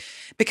back. Mhm.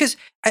 Because,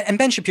 and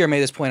Ben Shapiro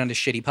made this point on his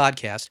shitty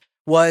podcast,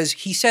 was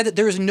he said that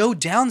there is no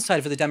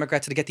downside for the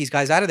Democrats to get these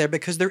guys out of there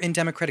because they're in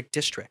Democratic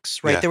districts,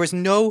 right? Yeah. There was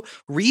no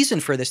reason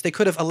for this. They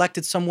could have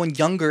elected someone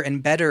younger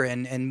and better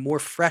and more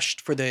fresh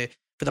for the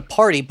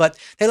party, but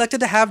they elected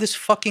to have this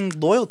fucking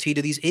loyalty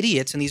to these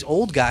idiots and these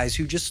old guys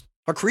who just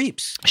are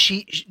creeps.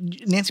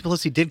 Nancy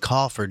Pelosi did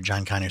call for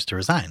John Conyers to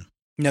resign.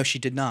 No, she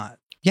did not.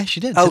 Yeah, she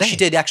did. Oh, today. she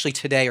did actually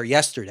today or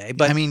yesterday,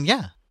 but I mean,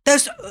 yeah.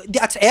 that's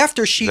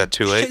after she. Is that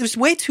too late? It was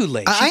way too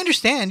late. I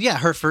understand. Yeah,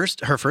 her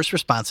first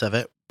response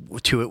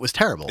to it was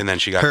terrible. And then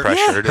she got her,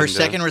 pressured. Her into-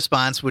 second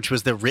response, which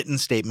was the written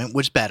statement,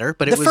 was better.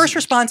 But the it was first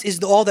response is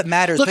all that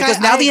matters Look, because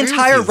I now the agree with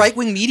entire you. right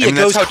wing media I mean,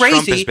 that's goes how Trump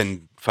has crazy.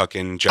 been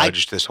fucking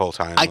judged this whole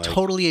time. I like-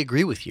 totally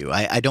agree with you.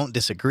 I don't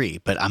disagree,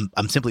 but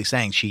I'm simply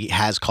saying she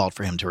has called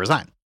for him to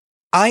resign.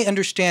 I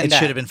understand It that.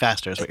 should have been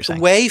faster, is what you're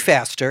saying. Way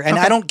faster. And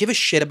Okay. I don't give a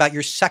shit about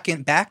your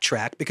second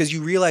backtrack because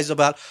you realize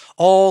about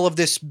all of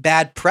this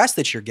bad press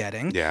that you're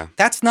getting. Yeah.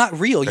 That's not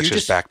real. That's You're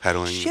just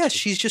backpedaling. Yeah,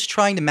 she's just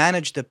trying to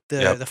manage the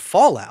Yep.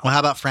 fallout. Well, how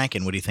about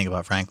Franken? What do you think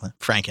about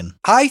Franken?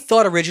 I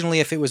thought originally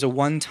if it was a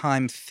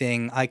one-time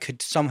thing, I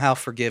could somehow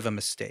forgive a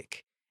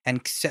mistake.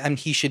 And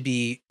he should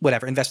be,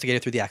 whatever,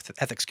 investigated through the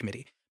ethics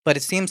committee. But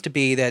it seems to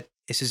be that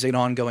this is an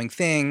ongoing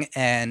thing,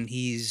 and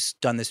he's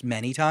done this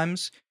many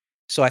times.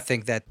 So I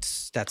think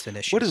that's an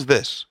issue. What is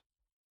this?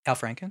 Al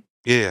Franken?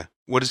 Yeah.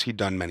 What has he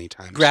done many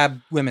times?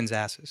 Grab women's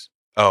asses.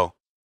 Oh,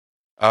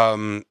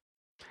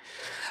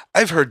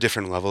 I've heard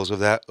different levels of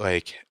that.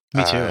 Like,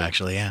 Me too,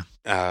 actually. Yeah.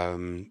 What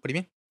do you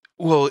mean?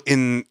 Well,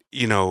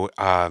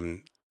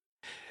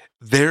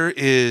 there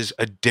is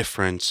a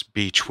difference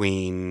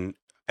between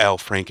Al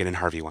Franken and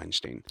Harvey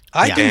Weinstein.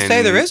 I Yeah. didn't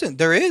say there And isn't.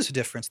 There is a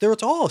difference.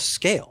 It's all a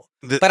scale.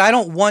 The- But I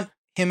don't want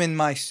him in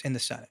the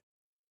Senate.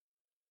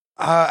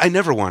 I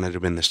never wanted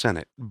him in the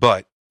Senate,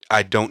 but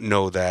I don't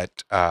know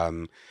that.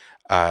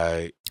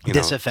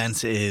 This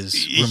offense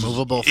is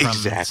removable from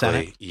exactly. the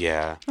Senate.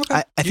 Yeah. Okay.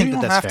 I You think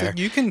don't that's have fair.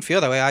 You can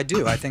feel that way. I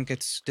do. I think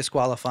it's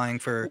disqualifying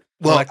for.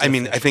 Well, elected I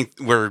mean, I officials.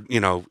 think we're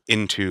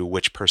into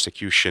witch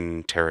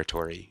persecution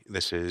territory.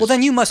 This is. Well,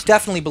 then you must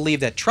definitely believe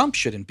that Trump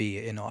shouldn't be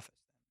in office.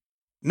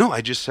 No,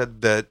 I just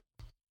said that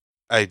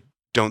I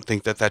don't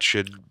think that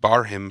should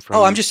bar him from.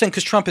 Oh, I'm just saying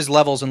because Trump is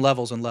levels and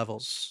levels and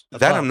levels. that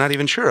above. I'm not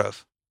even sure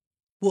of.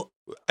 Well-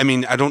 I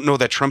mean, I don't know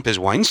that Trump is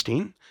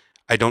Weinstein.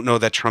 I don't know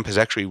that Trump has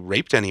actually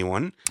raped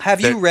anyone. Have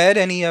you that- read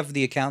any of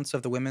the accounts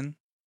of the women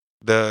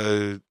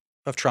The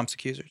of Trump's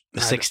accusers? The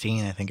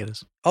 16, I think it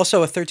is.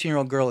 Also, a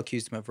 13-year-old girl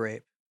accused him of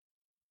rape.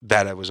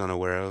 that I was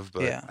unaware of,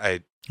 but Yeah.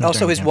 I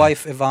Also, his During-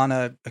 wife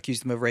Ivana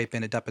accused him of rape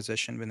in a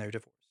deposition when they were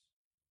divorced.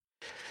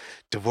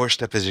 divorce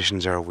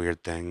depositions are a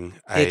weird thing.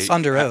 It's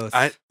under oath.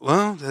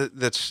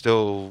 That's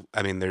still.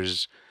 I mean,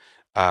 there's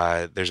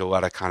a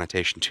lot of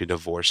connotation to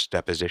divorce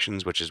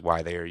depositions, which is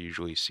why they are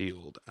usually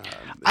sealed.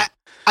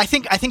 I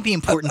think the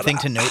important thing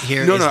to note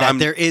here is No, that I'm-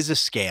 there is a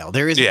scale.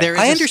 There is Yeah. there is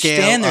I a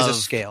understand scale there's a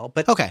of- scale,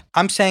 but Okay.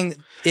 I'm saying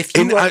if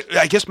you And are,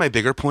 I guess my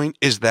bigger point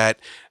is that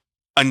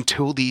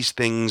until these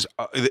things,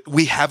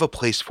 we have a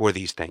place for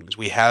these things.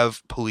 We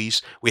have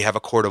police, we have a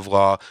court of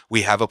law,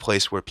 we have a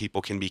place where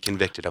people can be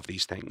convicted of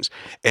these things.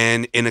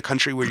 And in a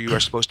country where you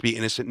are supposed to be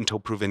innocent until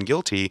proven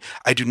guilty,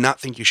 I do not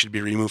think you should be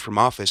removed from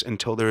office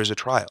until there is a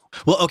trial.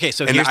 Well, okay,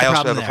 so And here's I the also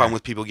problem have a there. problem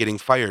with people getting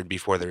fired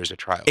before there is a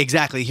trial.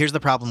 Exactly. Here's the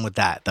problem with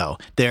that, though.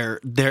 There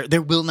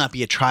will not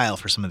be a trial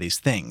for some of these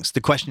things.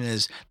 The question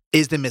is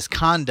the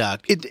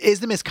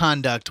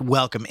misconduct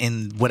welcome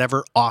in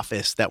whatever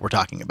office that we're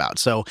talking about?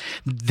 So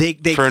they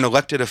For an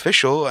elected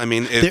official, I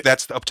mean,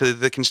 that's up to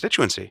the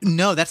constituency.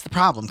 no, that's the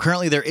problem.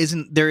 Currently, there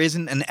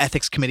isn't an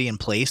ethics committee in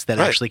place that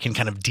Right. actually can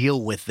kind of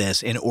deal with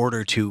this in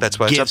order to That's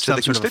why it's give up to some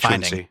the sort of a finding.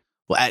 constituency.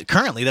 Well,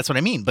 currently, that's what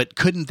I mean. But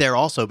couldn't there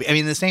also be? I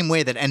mean, the same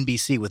way that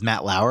NBC with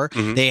Matt Lauer,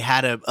 Mhm. they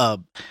had a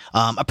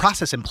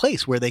process in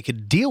place where they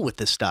could deal with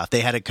this stuff.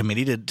 They had a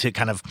committee to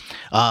kind of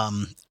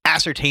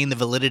ascertain the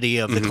validity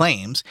of the Mhm.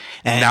 claims,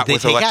 and Not they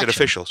with take elected action.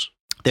 officials.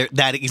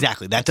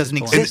 That doesn't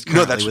point. exist.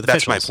 No, currently with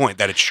that's my officials. point.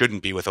 That it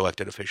shouldn't be with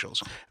elected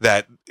officials.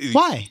 That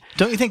Why?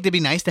 Don't you think it'd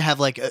be nice to have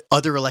like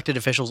other elected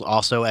officials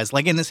also as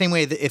like in the same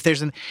way that if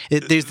there's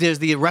there's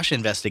the Russia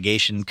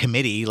investigation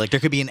committee, like there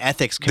could be an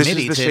ethics this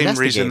committee is the to same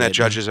investigate reason that it.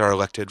 judges are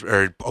elected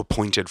or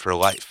appointed for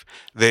life.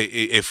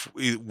 If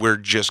we're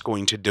just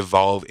going to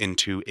devolve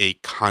into a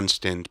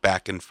constant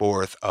back and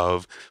forth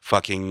of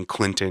fucking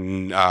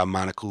Clinton,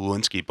 Monica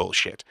Lewinsky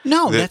bullshit.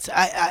 No, The- that's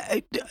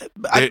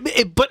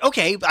but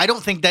okay. I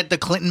don't think that the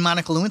Clinton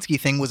Monica Lewinsky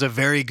thing was a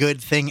very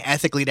good thing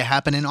ethically to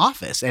happen in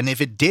office. And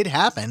if it did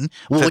happen,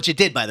 well, which it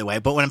did, by the way.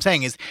 But what I'm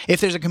saying is,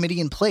 if there's a committee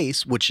in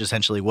place, which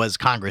essentially was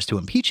Congress to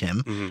impeach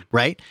him, Mhm.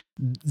 right?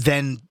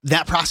 Then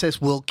that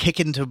process will kick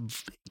in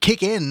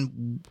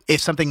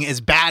if something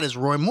as bad as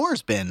Roy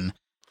Moore's been.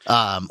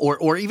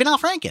 Or even Al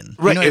Franken.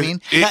 Right. You know what I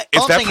mean? If All I'm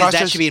that saying is that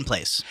process- should be in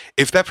place.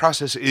 If that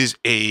process is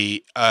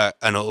a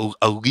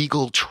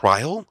legal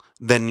trial,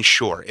 then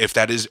sure. If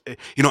that is,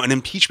 an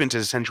impeachment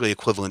is essentially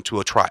equivalent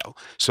to a trial.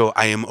 So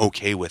I am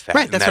okay with that.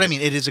 Right, And that's that what I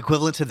mean. It is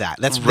equivalent to that.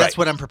 That's Right.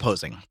 what I'm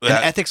proposing. An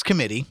That- ethics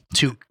committee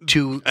to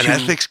An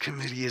ethics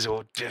committee is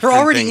a different there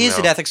already thing, is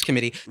an though. ethics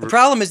committee. The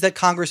problem is that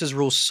Congress's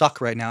rules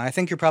suck right now. I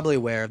think you're probably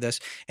aware of this,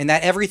 and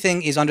that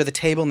everything is under the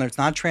table and it's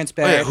not Oh,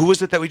 transparent. yeah. Who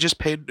was it that we just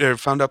paid or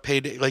found out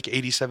paid like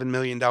 $87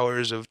 million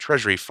of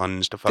Treasury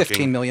funds to fucking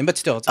 15 million, but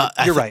still, it's, I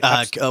you're thi-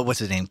 right. what's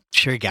his name?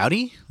 Sherry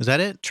Gowdy? Was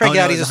that it? Trey no,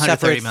 Gowdy's it was a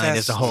 130 separate million.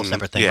 It's a whole Mm,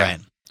 separate thing, yeah. right?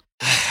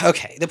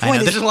 Okay, the I point know.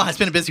 is, There's a lot. It's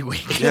been a busy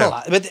week. It's been a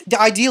lot. But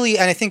ideally,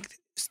 and I think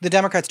the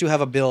Democrats do have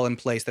a bill in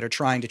place that are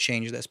trying to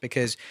change this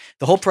because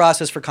the whole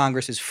process for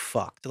Congress is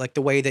fucked. Like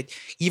the way that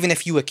even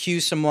if you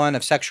accuse someone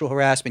of sexual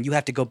harassment, you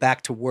have to go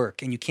back to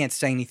work and you can't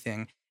say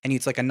anything. And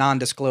it's like a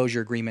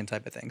non-disclosure agreement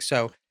type of thing.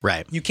 So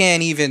Right. you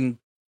can't even,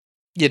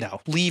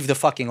 leave the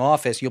fucking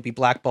office. You'll be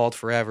blackballed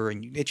forever.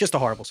 And it's just a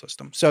horrible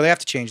system. So they have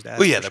to change that.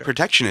 Well, yeah, for the sure.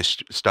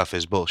 protectionist stuff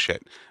is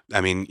bullshit. I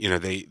mean,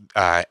 they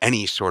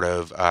any sort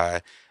of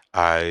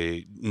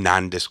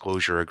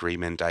non-disclosure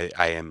agreement, I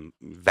am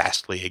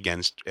vastly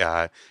against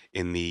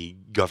in the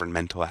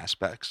governmental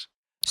aspects.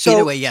 So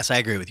Either way, yes, I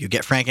agree with you.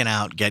 Get Franken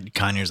out, get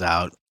Conyers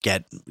out,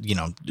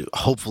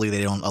 hopefully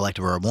they don't elect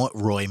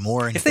Roy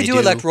Moore. And if they do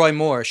elect Roy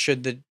Moore,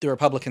 should the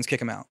Republicans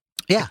kick him out?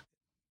 Yeah.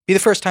 Be the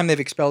first time they've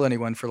expelled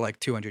anyone for like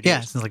 200 years.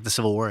 Yeah, since like the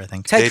Civil War, I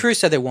think. Ted They- Cruz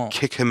said they won't.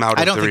 Kick him out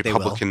I of don't the think they will.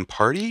 Republican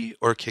Party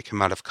or kick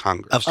him out of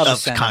Congress? Of the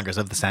Senate. Congress,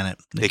 of the Senate.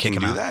 They kick can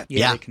him do out. that? Yeah,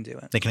 Yeah. they can do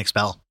it. They can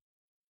expel.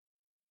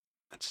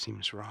 That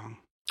seems wrong.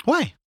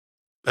 Why?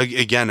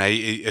 Again,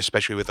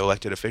 especially with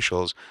elected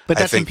officials. But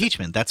I that's think,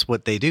 impeachment. That's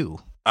what they do.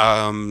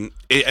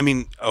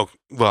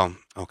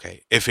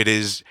 Okay. If it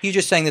is You're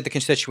just saying that the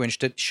constituents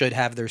should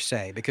have their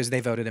say because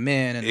they voted him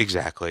in. And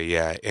exactly,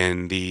 yeah,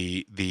 and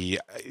the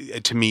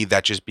to me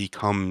that just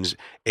becomes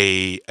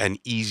an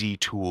easy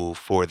tool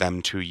for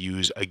them to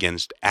use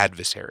against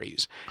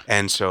adversaries,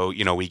 and so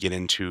we get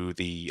into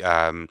the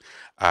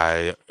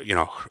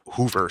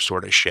Hoover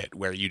sort of shit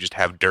where you just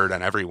have dirt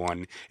on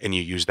everyone and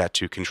you use that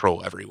to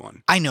control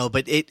everyone. I know,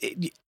 but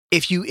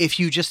if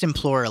you just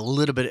implore a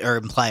little bit or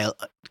imply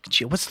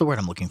what's the word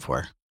I'm looking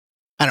for?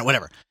 I don't know,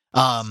 whatever.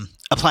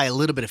 Apply a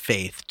little bit of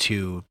faith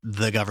to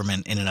the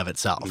government in and of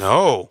itself.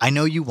 No, I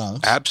know you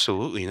won't.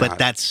 absolutely not.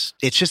 But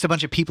it's just a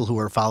bunch of people who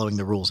are following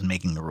the rules and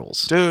making the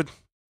rules. dude.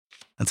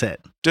 That's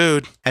it.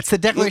 That's the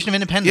Declaration of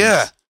Independence.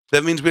 Yeah,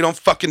 that means we don't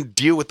fucking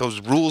deal with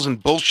those rules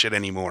and bullshit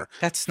anymore.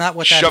 that's not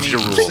what that Shove means.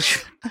 your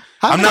rules.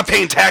 I'm not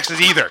paying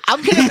taxes either.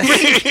 I'm gonna.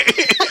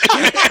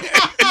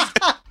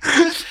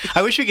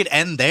 I wish we could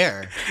end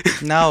there.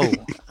 No.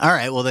 All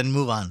right, well then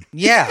move on.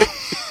 Yeah.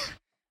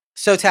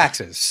 So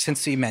taxes,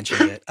 since you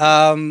mentioned it.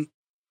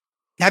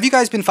 Have you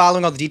guys been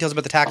following all the details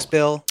about the tax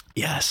bill?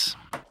 Yes.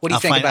 What do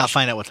you think about I'll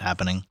find out what's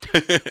happening.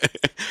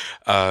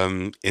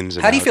 Ins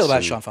and How do you feel about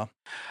outs it, Sean Fo?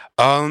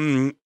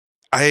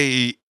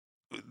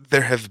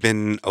 There have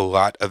been a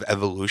lot of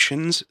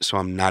evolutions, so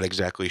I'm not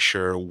exactly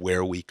sure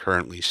where we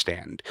currently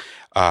stand.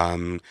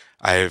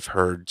 I've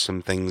heard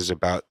some things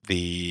about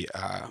the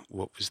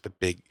what was the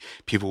big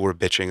people were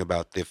bitching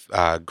about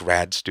the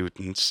grad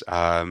students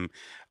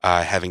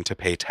having to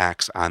pay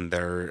tax on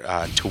their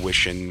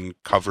tuition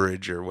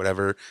coverage or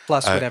whatever.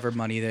 Plus whatever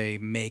money they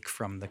make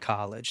from the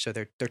college. So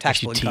their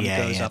taxable income TA,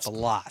 goes up a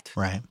lot.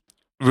 Right.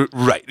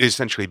 Right,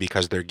 essentially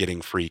because they're getting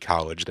free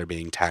college, they're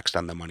being taxed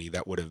on the money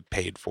that would have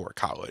paid for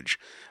college.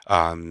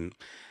 Honestly,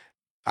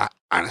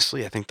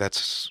 I think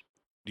that's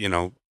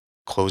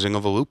closing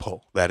of a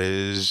loophole. That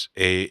is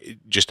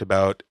just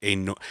about a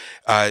no.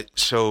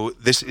 So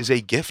this is a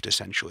gift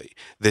essentially.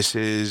 This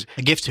is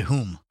A gift to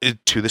whom?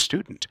 to the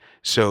student.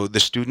 So the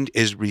student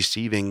is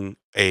receiving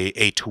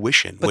a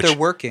tuition, But they're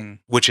working.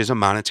 which is a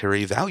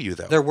monetary value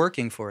though. They're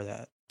working for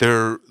that.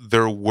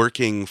 They're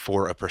working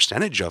for a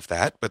percentage of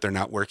that, but they're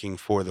not working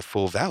for the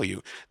full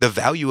value. The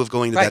value of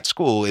going to Right. that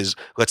school is,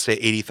 let's say,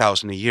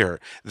 $80,000 a year.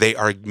 They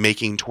are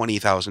making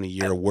 $20,000 a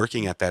year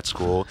working at that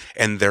school,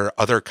 and their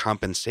other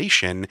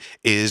compensation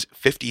is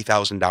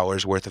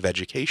 $50,000 worth of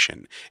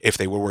education. If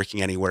they were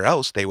working anywhere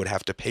else, they would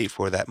have to pay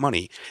for that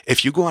money.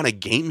 If you go on a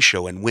game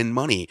show and win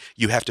money,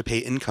 you have to pay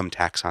income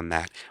tax on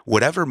that.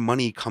 Whatever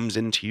money comes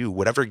into you,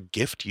 whatever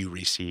gift you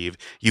receive,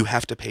 you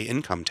have to pay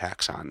income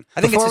tax on.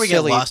 I think Before it's we a get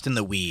silly. lost in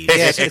the weeds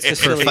Yeah, it's a for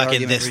silly fucking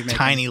argument this we're making.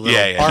 tiny little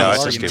Yeah, part no, of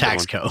it's a the stupid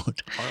tax one.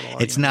 code.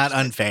 Horrible It's not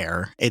argument.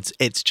 unfair.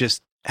 It's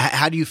just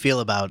how do you feel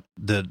about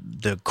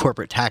the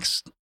corporate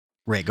tax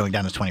rate going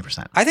down to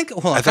 20%? I think.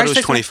 Hold on. I can thought it just was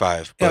say something?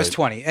 25. No, it was but-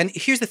 20. And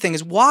here's the thing: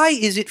 is why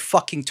is it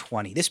fucking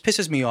 20? This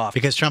pisses me off.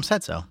 Because Trump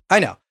said so. I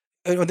know.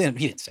 Well, then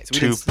he didn't say so. We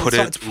to didn't- put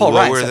it's it Paul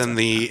Ryan lower said than so.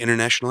 the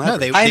international No, average.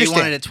 they understand.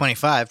 wanted it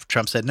 25.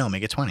 Trump said no,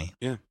 make it 20.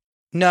 No.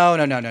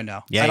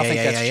 Yeah, I don't think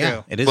that's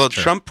true. It is Well,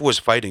 true. Trump was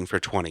fighting for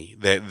 20.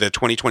 The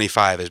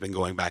 2025 has been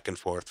going back and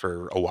forth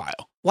for a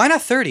while. Why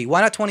not 30?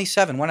 Why not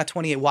 27? Why not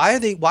 28? Why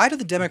do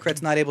the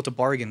Democrats not able to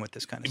bargain with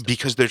this kind of stuff?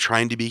 Because they're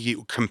trying to be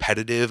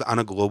competitive on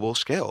a global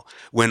scale.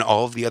 When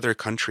all of the other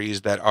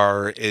countries that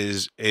are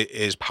as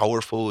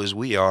powerful as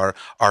we are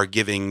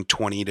giving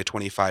 20 to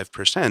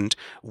 25%,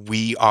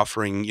 we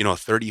offering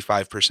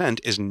 35%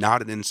 is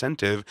not an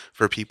incentive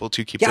for people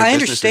to keep Yeah, their I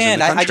businesses in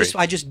understand. the country.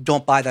 I just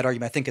don't buy that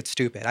argument. I think it's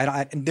stupid.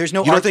 There's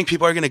no. You don't think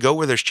people are going to go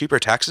where there's cheaper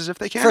taxes if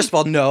they can? First of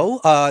all,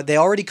 no. They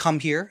already come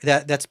here.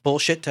 That's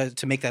bullshit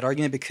to make that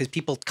argument because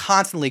people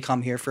constantly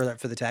come here for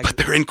the tax. But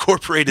they're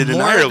incorporated in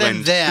more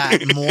Ireland.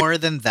 more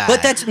than that.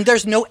 But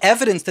there's no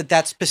evidence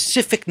that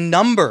specific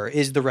number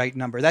is the right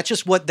number. That's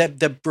just what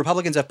the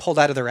Republicans have pulled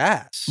out of their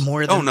ass.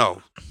 more than Oh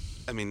no!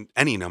 I mean,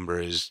 any number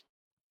is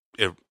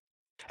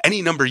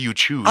any number you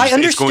choose I is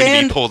going to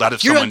understand- be pulled out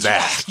of You're- someone's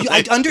ass.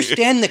 I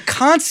understand the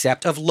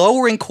concept of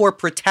lowering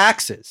corporate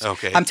taxes.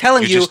 Okay, I'm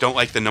telling you, just don't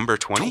like the number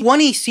 20.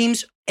 20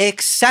 seems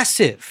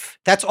excessive.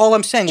 That's all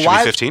I'm saying. Should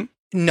Why? be 15.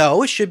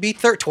 No, it should be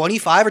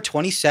 25 or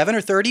 27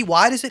 or 30.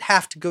 Why does it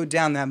have to go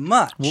down that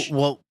much?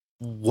 well,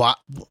 why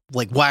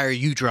are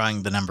you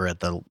drawing the number at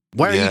the?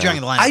 Why are you Yeah. drawing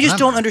the line? I at the just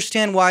don't number?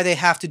 understand why they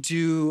have to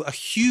do a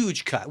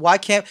huge cut. Why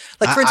can't,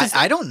 like, for I- instance,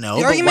 I don't know.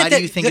 the But argument why do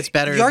that- you think the- it's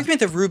better? The argument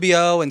that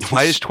Rubio and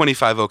Why is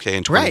 25 okay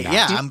and 20 Right, not?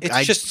 yeah.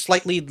 it's just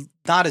slightly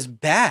not as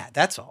bad.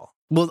 That's all.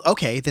 Well,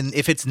 okay, then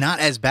if it's not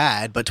as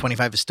bad, but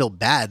 25 is still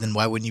bad, then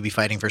why wouldn't you be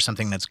fighting for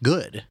something that's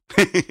good?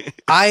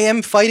 I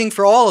am fighting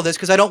for all of this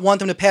because I don't want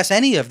them to pass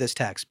any of this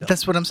tax bill.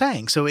 That's what I'm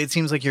saying. So it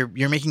seems like you're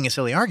making a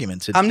silly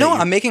argument.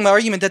 I'm making my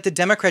argument that the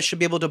Democrats should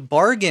be able to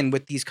bargain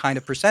with these kind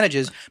of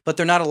percentages, but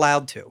they're not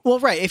allowed to. Well,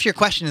 right. If your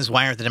question is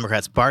why aren't the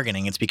Democrats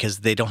bargaining, it's because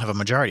they don't have a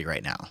majority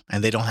right now,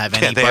 and they don't have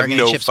any Yeah, they have bargaining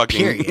no chips. fucking-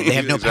 Period. They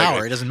have no Exactly.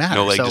 power. It doesn't matter.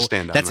 No leg so to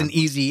stand on, that's an right.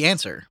 easy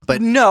answer.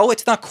 But No,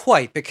 it's not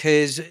quite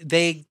because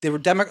the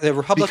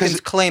Republicans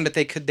claimed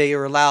that they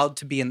are allowed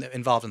to be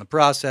involved in the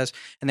process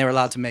and they were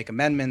allowed to make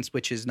amendments,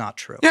 which is not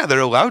true. Yeah, they're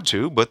allowed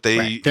to, but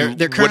Right. They're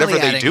currently whatever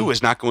they adding- do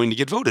is not going to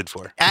get voted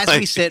for. As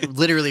we sit,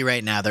 literally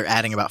right now, they're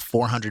adding about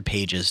 400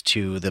 pages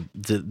to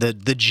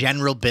the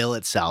general bill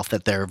itself.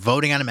 That they're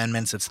voting on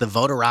amendments. It's the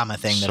votorama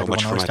thing that So much everyone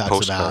for always my talks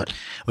postcard. about,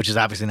 which is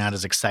obviously not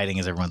as exciting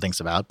as everyone thinks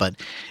about. But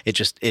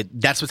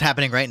that's what's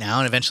happening right now.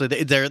 And eventually,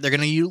 they're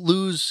going to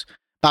lose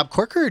Bob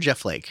Corker or Jeff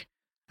Flake.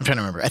 I'm trying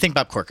to remember. I think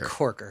Bob Corker.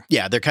 Corker.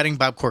 Yeah, they're cutting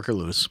Bob Corker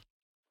loose.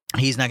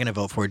 He's not going to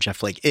vote for it. Jeff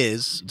Flake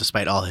is,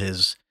 despite all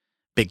his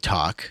big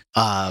talk.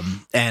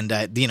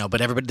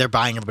 But everybody, they're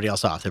buying everybody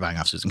else off. They're buying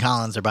off Susan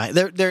Collins. They're bought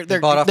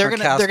off Murkowski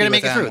they're gonna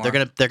make with it through.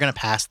 Anwar. They're gonna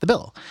pass the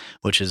bill,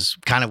 which is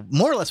kind of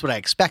more or less what I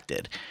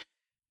expected.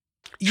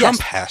 Trump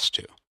has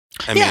to.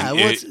 I mean,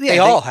 They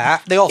all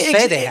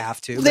say they have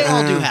to. They but-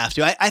 all do have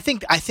to. I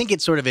think it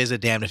sort of is a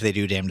damned if they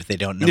do, damned if they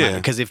don't. Yeah.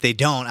 Because if they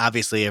don't,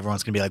 obviously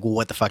everyone's gonna be like, well,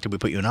 what the fuck did we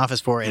put you in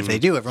office for? And if they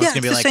do, everyone's Yeah,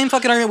 gonna be it's like, the same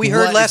fucking argument we what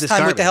heard is last this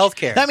time with the garbage?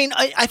 healthcare. I mean,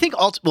 I think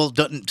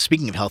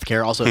speaking of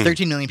healthcare, also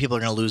 13 million people are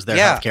going to lose their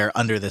Yeah. healthcare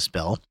under this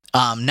bill.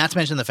 Not to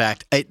mention the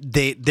fact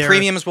they're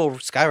Premiums will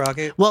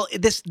skyrocket. Well,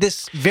 this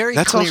very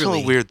that's clearly also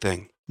a weird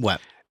thing. What?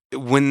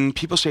 When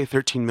people say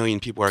 13 million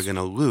people are going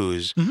to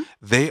lose, Mhm.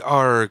 they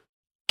are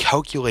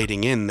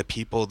calculating in the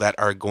people that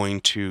are going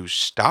to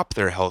stop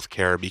their health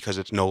care because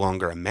it's no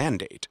longer a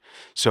mandate.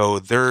 So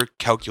they're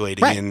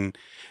calculating Right. in.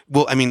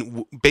 Well, I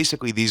mean,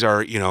 basically, these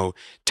are,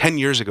 10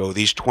 years ago,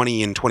 these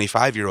 20 and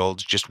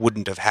 25-year-olds just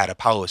wouldn't have had a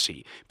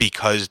policy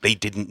because they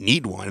didn't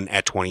need one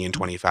at 20 and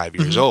 25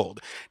 years Mhm. old.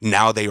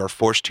 Now they are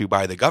forced to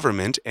by the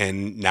government,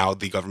 and now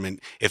the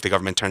government, if the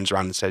government turns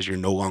around and says you're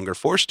no longer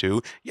forced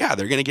to, yeah,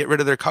 they're going to get rid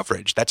of their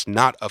coverage. That's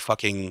not a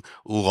fucking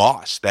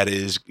loss. That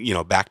is,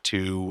 back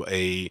to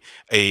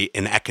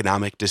an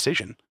economic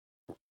decision.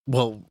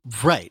 Well,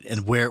 right,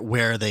 and where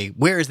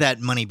is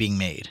that money being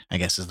made? I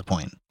guess is the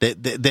point.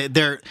 It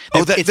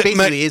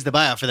basically is the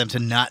buyout for them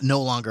to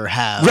no longer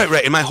have.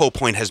 Right. And my whole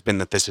point has been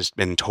that this has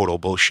been total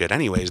bullshit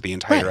anyways. The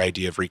entire Right.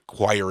 idea of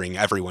requiring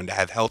everyone to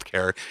have health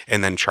care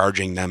and then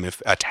charging them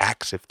a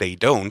tax if they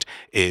don't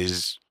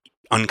is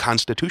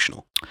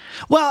unconstitutional.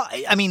 Well,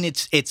 I mean,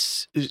 it's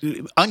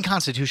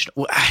unconstitutional.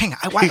 Well, hang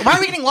on, why are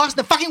we getting lost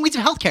in the fucking weeds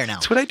of healthcare now?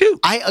 That's what I do.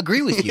 I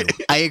agree with you.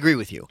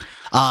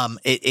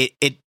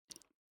 It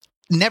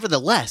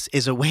nevertheless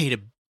is a way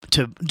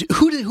to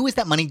who is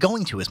that money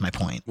going to? Is my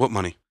point. What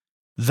money?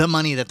 The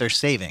money that they're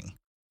saving.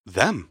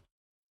 Them.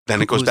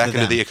 Then it goes Who's back the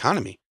into them? the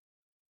economy.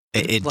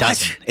 It What?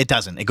 doesn't. It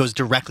doesn't. It goes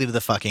directly to the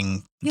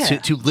fucking Yeah.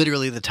 to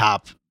literally the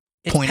top.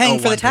 It's paying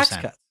for the 0.01%. tax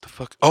cut. The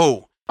fuck?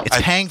 Oh, It's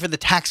paying for the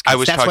tax cuts. I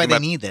was That's why talking they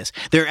about- need this.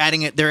 They're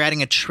adding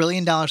 $1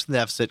 trillion to the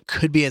deficit.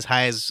 Could be as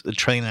high as $1.5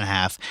 trillion.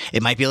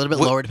 It might be a little bit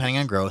What- lower depending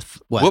on growth.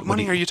 what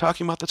money are you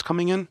talking about that's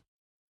coming in?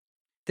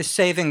 The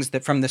savings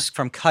that from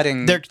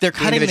cutting They're cutting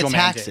the individual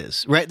mandate.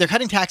 taxes, right? They're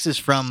cutting taxes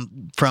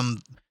from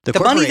the The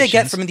money they get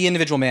corporations. from the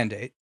individual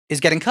mandate is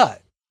getting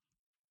cut.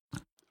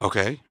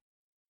 Okay.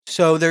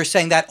 So they're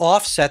saying that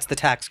offsets the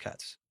tax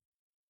cuts.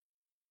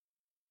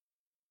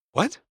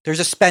 What? There's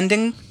a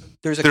spending.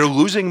 There's a They're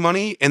losing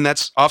money and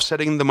that's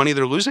offsetting the money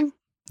they're losing?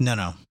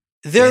 No.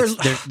 they're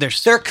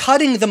They're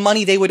cutting the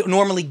money they would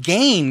normally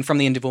gain from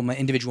the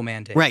individual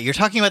mandate. right. You're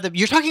talking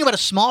about a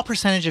small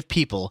percentage of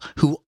people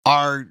who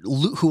are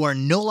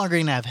no longer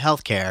going to have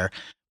health care,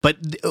 but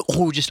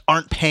who just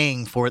aren't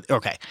paying for it.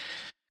 Okay.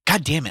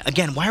 God damn it!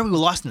 Again, why are we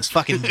lost in this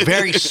fucking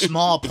very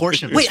small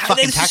portion of this Wait,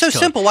 fucking it's tax so code?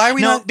 simple. Why are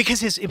we no, not?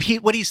 because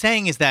what he's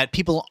saying is that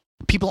people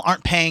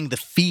aren't paying the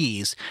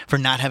fees for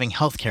not having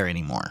health care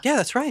anymore. Yeah,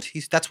 that's right.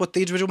 That's what the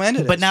individual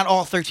mandate But is. not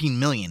all 13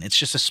 million. It's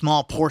just a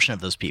small portion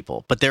of those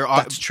people. But there are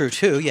That's true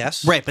too.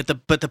 Yes. right. But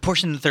the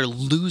portion that they're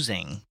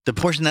losing, the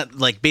portion that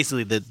like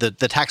basically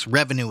the tax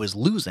revenue is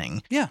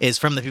losing, Yeah. is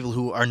from the people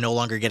who are no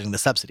longer getting the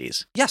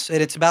subsidies. Yes,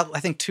 and it's about I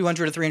think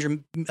 200 to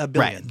 300 billion,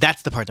 Right.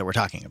 That's the part that we're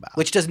talking about.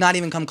 which does not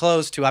even come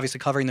close to obviously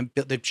covering the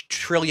 $1.5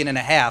 trillion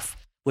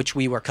which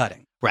we were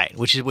cutting. Right.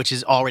 Which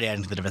is already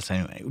adding to the deficit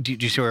anyway. Do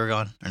you see where we're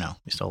going? Or no?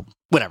 We still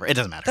whatever. It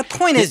doesn't matter. The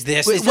point is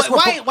this: is this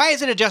Why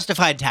is it a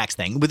justified tax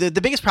thing? The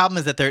biggest problem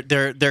is that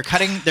they're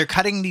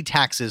cutting the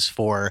taxes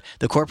for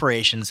the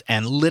corporations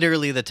and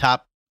literally the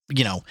top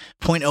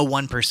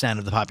 0.01%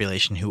 of the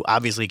population who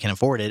obviously can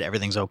afford it.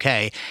 Everything's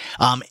okay,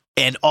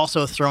 and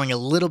also throwing a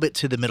little bit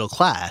to the middle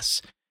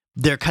class.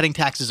 They're cutting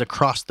taxes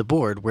across the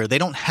board where they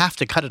don't have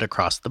to cut it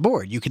across the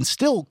board. You can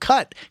still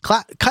cut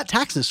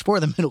taxes for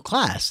the middle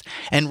class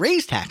and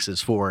raise taxes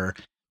for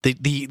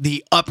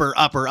the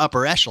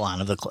upper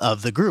echelon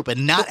of the group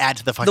and not add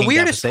to the fucking the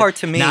weirdest deficit. part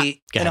to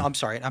me. Go ahead. I'm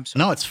sorry.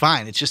 No, it's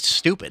fine. It's just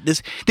stupid.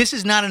 This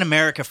is not an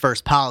America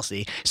First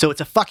policy, so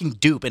it's a fucking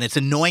dupe, and it's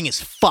annoying as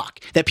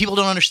fuck that people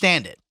don't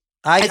understand it.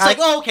 It's like,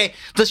 oh, okay,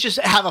 let's just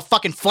have a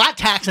fucking flat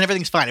tax and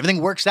everything's fine.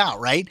 Everything works out,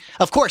 right?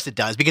 Of course it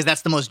does, because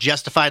that's the most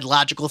justified,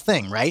 logical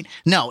thing, right?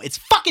 No, it's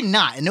fucking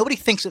not, and nobody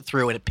thinks it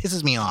through, and it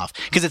pisses me off,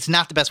 because it's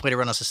not the best way to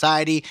run a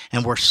society,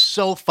 and we're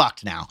so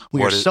fucked now.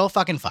 We are so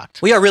fucking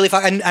fucked. We are really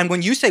fucked. And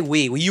when you say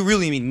we, you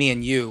really mean me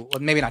and you.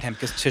 Well, maybe not him,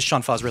 because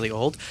Sean Faw's really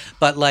old.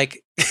 But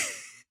like,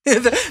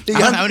 The I'm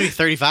young, going to be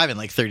 35 in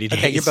like 30 days.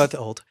 okay, you're both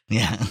old.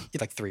 Yeah. You're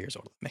like 3 years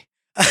older than me.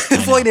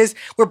 The point is,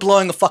 we're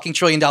blowing a fucking $1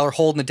 trillion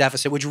hole in the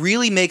deficit, which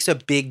really makes a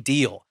big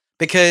deal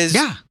because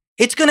Yeah.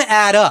 it's going to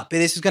add up.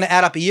 This is going to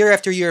add up year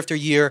after year after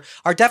year.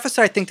 Our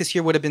deficit, I think, this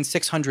year would have been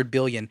 $600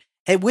 billion.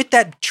 And with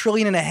that $1.5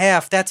 trillion,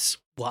 that's,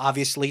 well,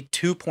 obviously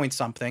 2 point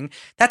something.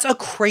 That's a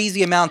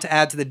crazy amount to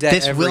add to the debt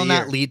This every will year.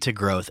 not lead to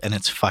growth, and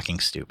it's fucking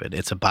stupid.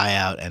 It's a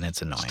buyout, and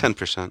it's annoying. It's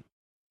 10%.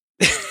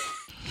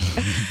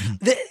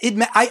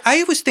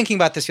 I was thinking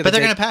about this the other But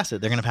they're day. going to pass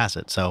it. They're going to pass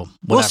it. So whatever.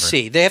 We'll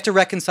see. They have to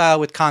reconcile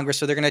with Congress,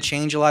 so they're going to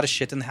change a lot of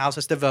shit, and the House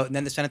has to vote, and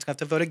then the Senate's going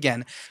to have to vote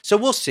again. So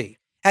we'll see.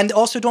 And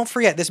also, don't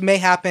forget, this may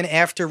happen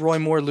after Roy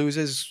Moore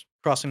loses,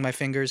 crossing my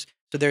fingers,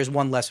 so there's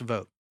one less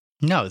vote.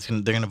 No,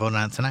 they're going to vote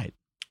on it tonight.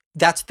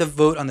 That's the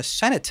vote on the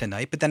Senate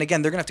tonight, but then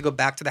again, they're going to have to go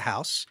back to the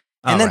House,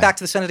 and Oh, then right. back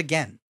to the Senate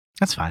again.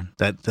 That's fine.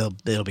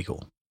 It'll be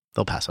cool.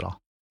 They'll pass it all.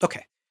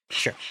 Okay,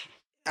 sure.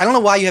 I don't know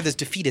why you have this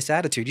defeatist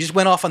attitude. You just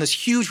went off on this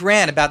huge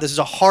rant about this is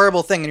a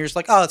horrible thing, and you're just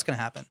like, oh, it's going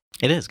to happen.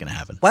 It is going to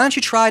happen. Why don't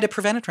you try to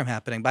prevent it from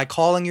happening by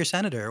calling your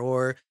senator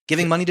or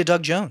giving money to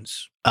Doug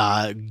Jones?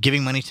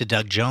 Giving money to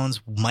Doug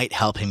Jones might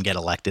help him get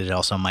elected. It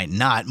also might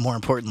not. More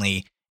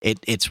importantly,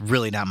 it's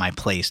really not my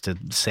place to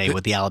say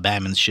what the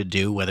Alabamans should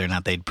do, whether or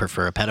not they'd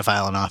prefer a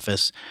pedophile in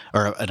office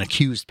or an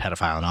accused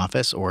pedophile in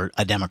office or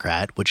a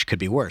Democrat, which could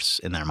be worse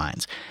in their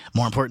minds.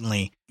 More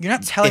importantly, You're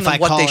not telling If them I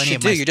what call they any should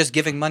of do. my- You're just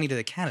giving money to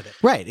the candidate.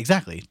 right,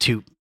 exactly.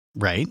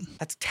 Right?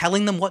 That's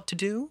telling them what to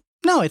do?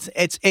 No, it's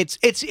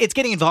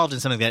getting involved in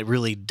something that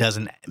really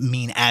doesn't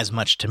mean as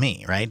much to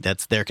me, right?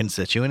 That's their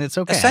constituent. It's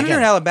okay. A I senator get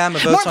in it. Alabama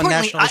More votes on importantly,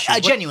 national issues. I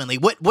genuinely,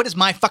 what is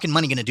my fucking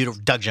money going to do to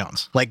Doug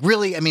Jones? Like,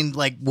 really? I mean,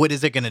 like, what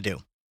is it going to do?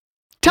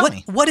 Tell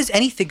me. What is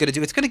anything going to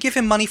do? It's going to give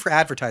him money for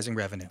advertising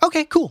revenue.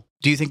 Okay, cool.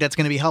 Do you think that's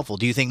going to be helpful?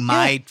 Do you think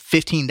my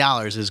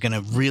 $15 is going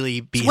to really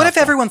be So what if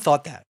helpful? everyone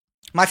thought that?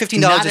 My $15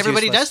 Not is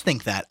everybody useless. does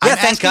think that. Yeah, I'm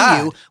thank asking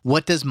God. you,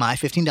 what does my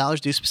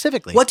 $15 do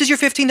specifically? What does your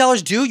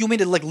 $15 do? You mean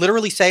to like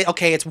literally say,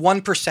 okay, it's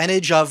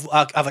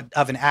 1%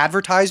 of an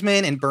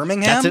advertisement in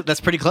Birmingham? That's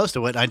pretty close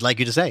to what I'd like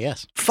you to say,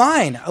 yes.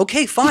 Fine.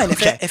 Okay, fine.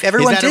 Okay. If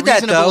everyone Is that did a that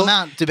reasonable though,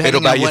 amount, depending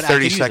It'll buy on you what I could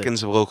 30 use it?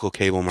 seconds of local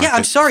cable market. yeah,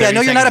 I'm sorry. I 30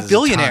 know you're not a seconds is a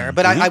billionaire, ton.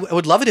 but I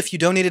would love it if you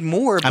donated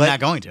more. I'm but not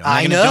going to. I'm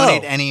I not know. going to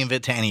donate any of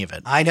it to any of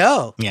it. I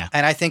know. Yeah.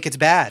 And I think it's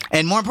bad.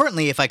 And more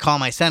importantly, if I call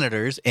my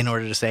senators in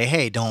order to say,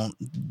 hey,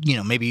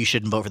 maybe you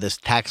shouldn't vote for this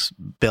tax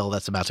bill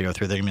that's about to go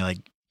through, they're going to be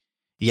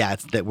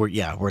like,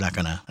 we're not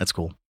going to, that's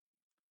cool.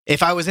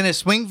 If I was in a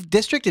swing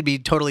district, it'd be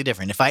totally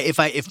different.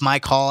 If my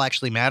call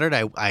actually mattered,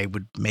 I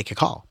would make a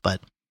call.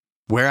 But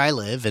where I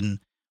live and,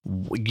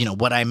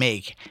 what I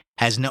make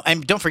has no,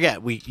 and don't forget,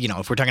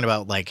 if we're talking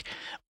about like,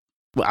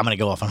 well, I'm going to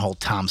go off on a whole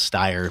Tom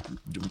Steyer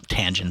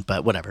tangent,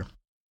 but whatever.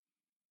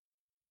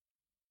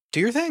 Do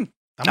your thing.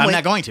 I'm waiting.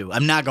 not going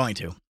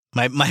to.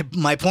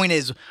 My point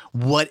is,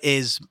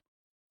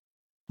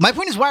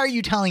 why are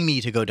you telling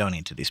me to go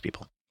donate to these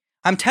people?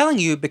 I'm telling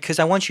you because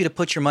I want you to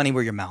put your money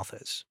where your mouth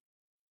is.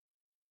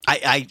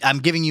 I'm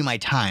giving you my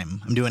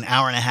time. I'm doing an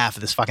hour and a half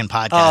of this fucking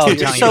podcast. Oh, I'm you're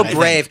telling so you what I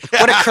brave.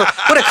 think.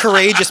 What a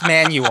courageous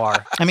man you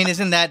are. I mean,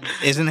 isn't that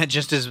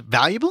just as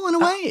valuable in a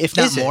way, if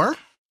not Is it? more?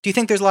 Do you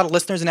think there's a lot of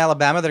listeners in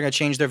Alabama that are going to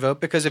change their vote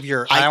because of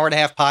your hour and a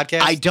half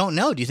podcast? I don't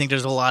know. Do you think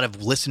there's a lot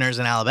of listeners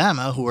in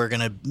Alabama who are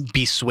going to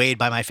be swayed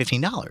by my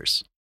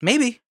 $15?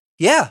 Maybe.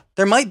 Yeah,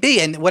 there might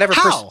be. And whatever.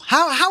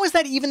 How is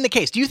that even the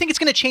case? Do you think it's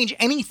going to change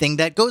anything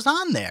that goes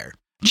on there?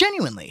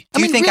 Genuinely.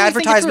 Do you think really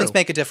advertisements think it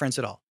make a difference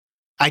at all?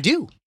 through. I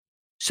do.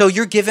 So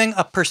you're giving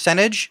a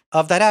percentage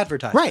of that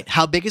advertisement. Right.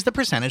 How big is the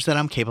percentage that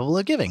I'm capable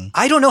of giving?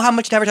 I don't know how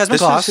much an advertisement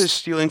This costs. is his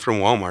stealing from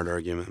Walmart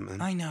argument,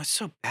 man. I know, it's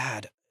so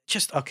bad.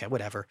 Just, okay,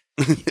 whatever.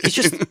 It's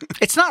just,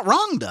 It's not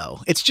wrong, though.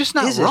 It's just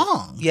not is it?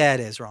 wrong. Yeah, it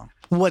is wrong.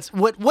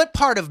 What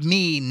part of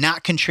me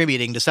not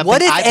contributing to something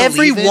What if I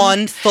believe in-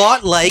 everyone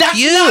thought like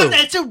you?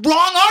 That's a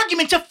wrong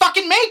argument to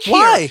fucking make here.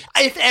 Why?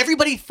 If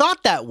everybody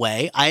thought that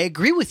way, I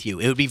agree with you.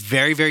 It would be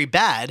very, very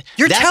bad.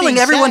 You're That telling being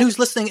everyone said- who's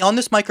listening on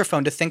this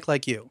microphone to think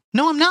like you.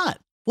 No, I'm not.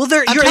 Well,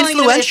 I'm you're telling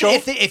you that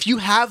influential. if you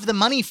have the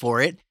money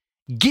for it,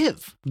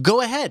 give.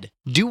 Go ahead.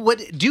 Do what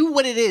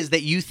it is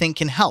that you think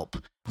can help.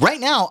 Right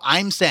now,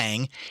 I'm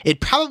saying it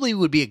probably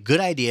would be a good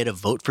idea to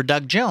vote for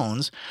Doug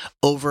Jones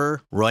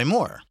over Roy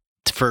Moore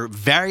for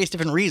various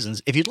different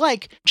reasons. If you'd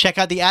like, check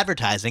out the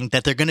advertising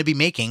that they're going to be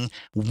making,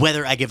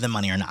 whether I give them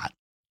money or not.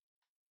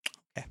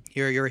 Okay,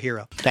 you're a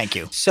hero. Thank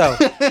you. So,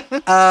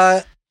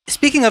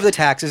 speaking of the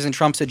taxes and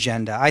Trump's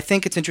agenda, I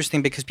think it's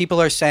interesting because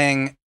people are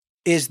saying,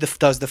 does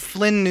the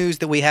Flynn news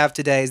that we have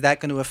today, is that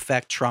going to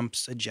affect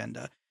Trump's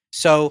agenda?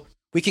 So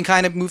we can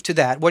kind of move to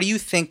that. What do you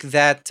think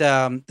that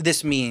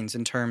this means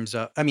in terms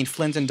of,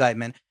 Flynn's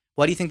indictment,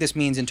 what do you think this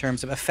means in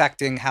terms of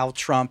affecting how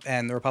Trump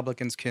and the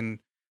Republicans can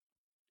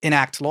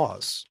enact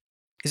laws?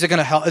 Is it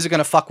going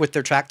to fuck with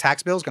their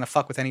tax bills? Going to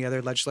fuck with any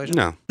other legislation?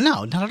 No,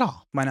 No, not at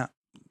all. Why not?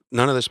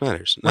 none of this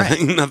matters.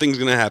 Right. Nothing's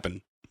going to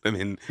happen. I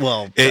mean,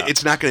 Well,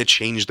 it's not going to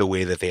change the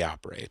way that they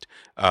operate.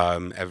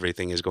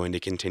 Everything is going to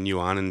continue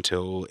on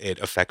until it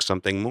affects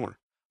something more.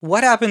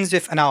 What happens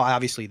if now?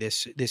 Obviously,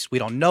 this we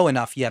don't know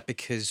enough yet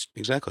because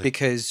Exactly.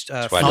 That's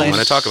why I don't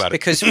want to talk about it.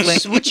 Because Flynn,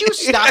 Would you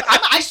stop?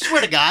 I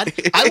swear to God,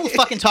 I will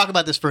fucking talk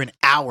about this for an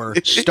hour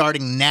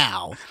starting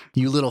now.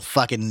 You little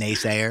fucking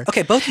naysayer.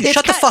 okay, both of you It's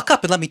shut the kind- fuck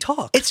up and let me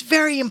talk. It's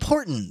very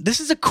important. This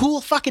is a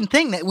cool fucking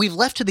thing that we've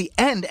left to the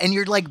end, and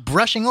you're like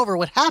brushing over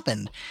what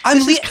happened.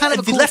 This is kind of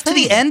a cool left to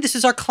the thing. end. This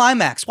is our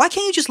climax. Why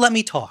can't you just let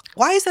me talk?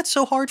 Why is that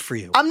so hard for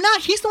you? I'm not.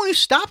 He's the one who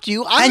stopped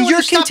you. I'm And the one you're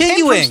who stopped him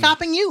continuing. from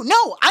stopping you.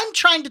 No, I'm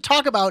trying to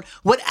talk about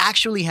what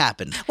actually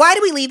happened. Why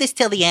do we leave this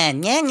till the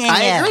end?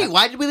 I agree.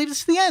 Why did we leave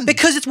this to the end?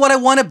 Because it's what I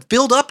want to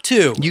build up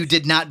to. you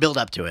did not build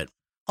up to it.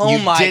 Oh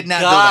you my did not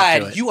build up to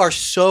God, it. you are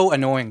so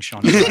annoying,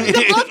 Sean. You didn't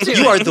build up to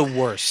You it. are the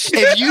worst.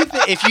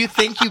 If you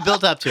think you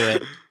built up to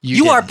it,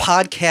 You are didn't.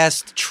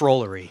 podcast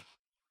trollery.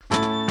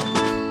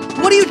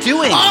 What are you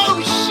doing?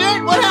 Oh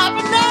shit! What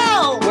happened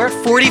now? We're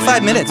at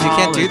 45 minutes. You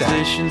can't do that.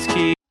 Politicians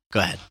keep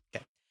Go ahead.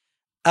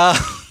 Uh,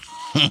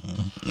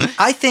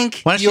 I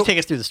think Why don't you take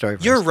us through the story?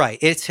 First? You're right.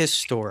 It's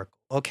historical.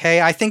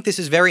 Okay. I think this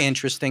is very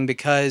interesting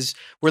because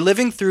we're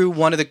living through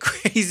one of the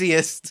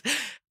craziest,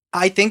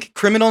 I think,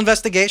 criminal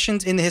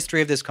investigations in the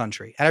history of this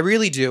country. And I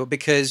really do,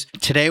 because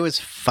Today was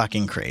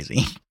fucking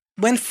crazy.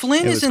 when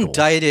Flynn It is was cool.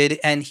 indicted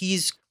and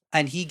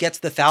he gets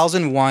the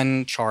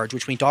 1001 charge,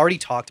 which we already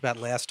talked about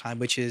last time,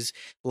 which is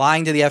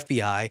lying to the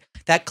FBI,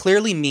 that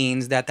clearly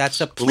means that that's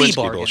a plea Lewinsky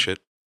bargain. bullshit.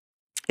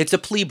 It's a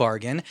plea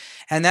bargain,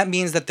 and that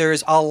means that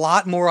there's a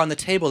lot more on the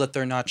table that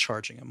they're not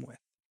charging him with.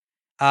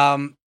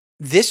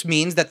 This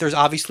means that there's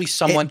obviously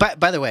someone.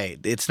 By the way,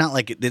 it's not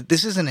like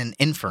this isn't an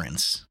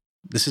inference.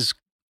 This has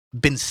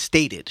been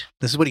stated.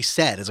 This is what he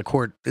said as a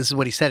court. This is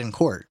what he said in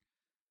court.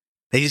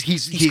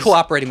 He's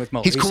cooperating with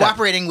Mueller. He's He said-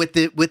 cooperating with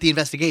the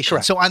investigation.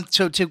 Correct.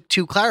 So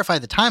to clarify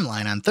the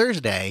timeline, on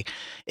Thursday,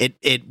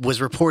 it was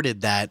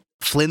reported that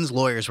Flynn's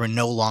lawyers were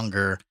no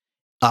longer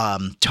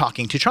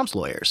talking to Trump's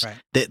lawyers.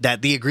 Right.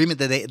 That the agreement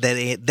that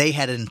they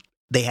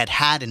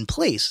had in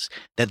place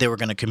that they were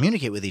going to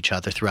communicate with each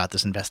other throughout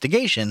this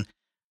investigation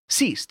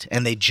ceased,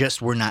 and they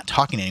just were not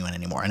talking to anyone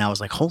anymore. And I was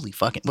like, holy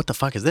fucking, what the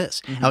fuck is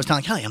this? Mhm. I was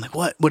telling Kelly, I'm like,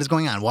 what is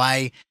going on?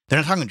 Why they're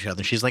not talking to each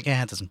other? She's like,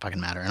 yeah, it doesn't fucking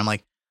matter. And I'm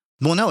like,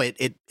 well, no,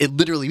 it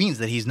literally means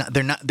that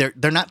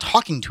they're not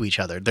talking to each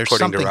other. There's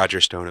According something to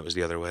Roger Stone, it was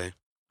the other way.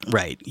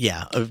 right,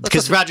 yeah,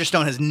 because Roger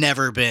Stone has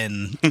never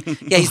been.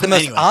 Yeah, he's the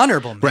most Anyway.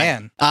 honorable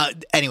Right. man.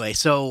 Anyway,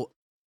 so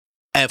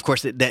of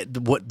course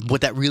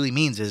what that really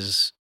means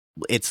is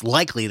it's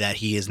likely that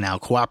he is now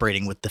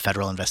cooperating with the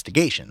federal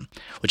investigation,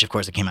 which of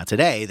course it came out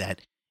today that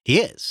he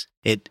is.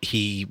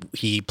 He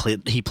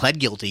pled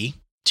guilty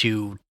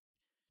to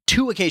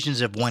 2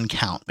 occasions of 1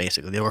 count.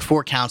 Basically, there were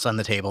 4 counts on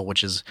the table,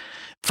 which is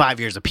 5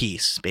 years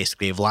apiece,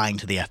 basically, of lying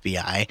to the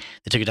FBI.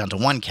 They took it down to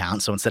 1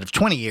 count, so instead of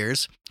 20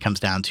 years, it comes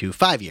down to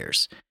 5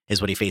 years. Is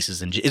what he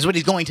faces is what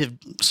he's going to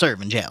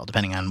serve in jail,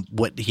 depending on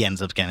what he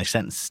ends up getting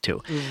sentenced to.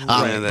 Yeah,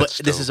 But that's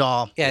this still- is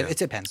all. Yeah, Yeah. it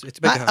depends. It's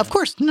a big Of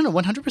course, no,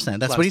 100%.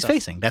 That's Lot what of he's stuff.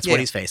 facing. That's Yeah, what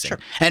he's facing. sure.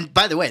 And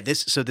by the way,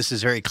 this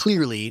is very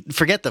clearly.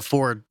 Forget the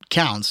 4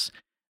 counts.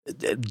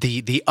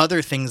 The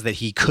other things that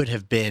he could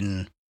have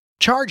been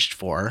charged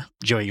for.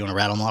 Joey, you want to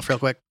rattle them off real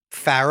quick?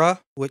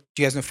 FARA. What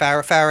do you guys know?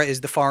 FARA. FARA is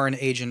the Foreign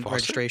Agent Foster?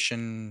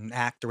 Registration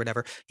Act or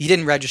whatever. He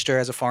didn't register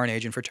as a foreign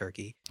agent for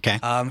Turkey. Okay.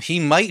 He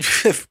might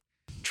have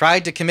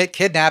tried to commit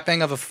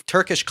kidnapping of a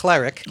Turkish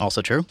cleric.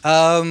 Also true.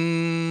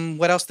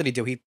 What else did he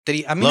do?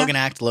 Logan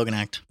Act.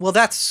 Well,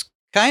 that's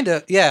kind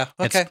of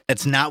okay.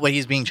 It's not what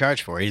he's being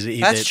charged for.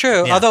 That's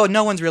true. yeah. Although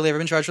no one's really ever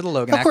been charged with the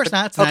Logan Of Act. course but-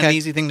 not. It's not an okay.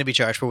 easy thing to be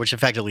charged for, which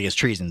effectively is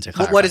treason. To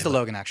clarify. What is the But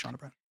Logan Act, Sean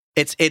O'Brien?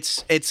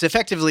 It's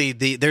effectively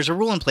there's a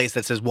rule in place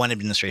that says 1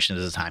 administration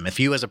at a time. If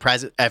you as a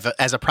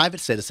private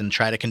citizen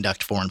try to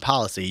conduct foreign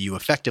policy, you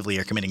effectively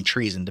are committing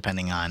treason,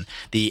 depending on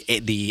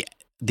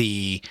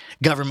the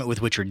government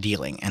with which you're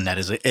dealing, and that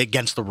is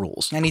against the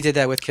rules. And he did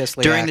that with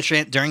Kislyak.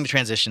 During the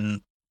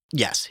transition,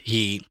 yes,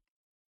 he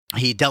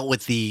dealt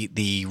with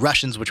the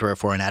Russians, which were a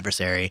foreign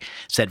adversary.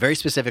 Said very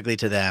specifically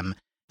to them,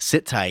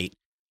 sit tight.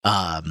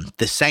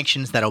 The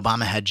sanctions that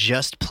Obama had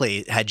just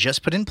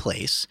put in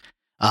place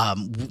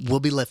will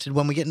be lifted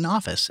when we get in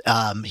office.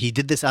 He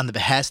did this on the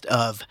behest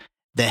of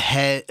the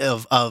head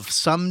of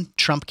some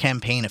Trump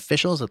campaign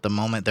officials. At the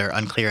moment, they're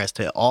unclear as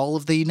to all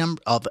of the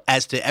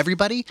as to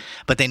everybody,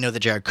 but they know that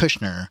Jared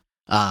Kushner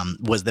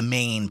was the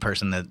main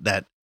person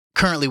that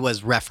currently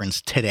was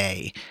referenced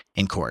today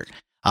in court.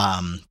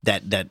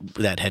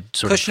 That had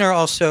sort Kushner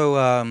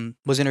also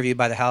was interviewed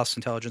by the House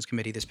Intelligence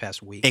Committee this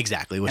past week.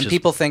 exactly, which And is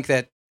people think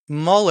that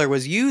Mueller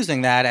was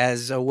using that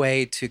as a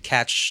way to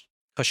catch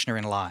Kushner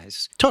in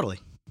lies, totally.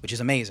 which is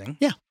amazing.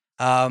 Yeah.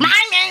 My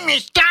name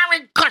is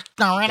Jared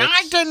Kushner, and I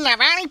That's- didn't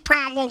have any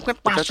problems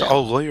with But that's Russia.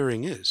 all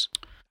lawyering is.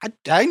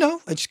 I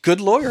know it's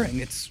good lawyering.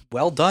 It's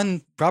well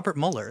done, Robert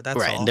Mueller. That's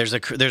right. all. And there's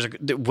a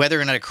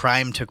whether or not a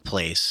crime took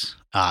place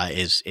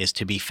is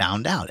to be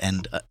found out.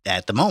 And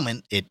at the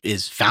moment, it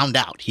is found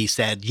out. He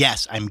said,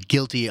 "Yes, I'm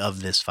guilty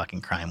of this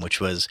fucking crime," which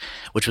was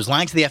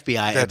lying to the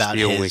FBI That's about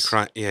the only his.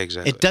 crime. Yeah,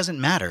 exactly. It doesn't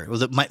matter.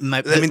 Well, I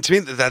mean, to me,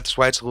 that's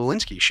why it's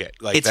Lewinsky shit.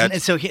 Like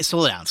it's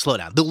slow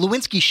down. The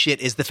Lewinsky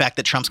shit is the fact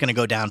that Trump's going to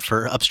go down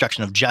for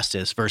obstruction of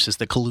justice versus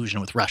the collusion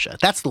with Russia.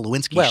 That's the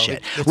Lewinsky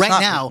shit. It's Right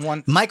not now,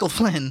 one- Michael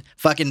Flynn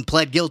fucking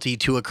pled guilty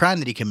to a crime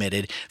that he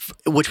committed,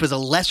 which was a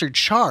lesser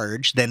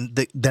charge than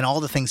all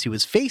the things he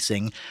was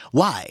facing.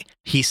 Why?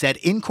 He said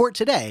in court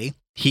today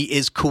he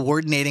is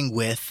coordinating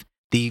with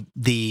the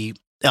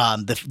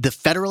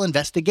federal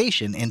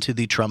investigation into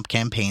the Trump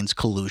campaign's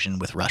collusion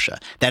with Russia.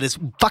 That is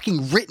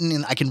fucking written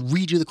in. I can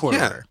read you the court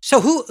Yeah. order.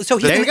 So he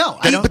There you go.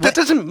 but that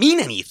doesn't mean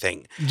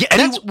anything. Yeah, And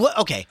that's what.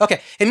 Okay,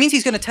 Okay, it means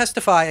he's going to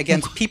testify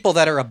against people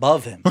that are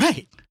above him.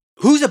 right.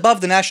 Who's above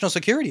the national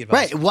security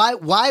advisor?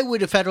 Right. Why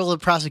would a federal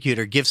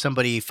prosecutor give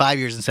somebody 5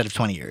 years instead of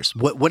 20 years?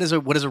 What is a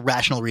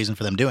rational reason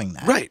for them doing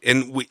that? Right.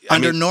 And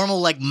Under normal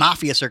like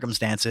mafia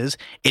circumstances,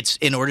 it's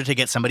in order to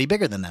get somebody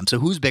bigger than them. So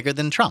who's bigger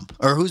than Trump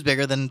or who's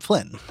bigger than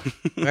Flynn?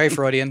 Very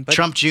Freudian. But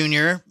Trump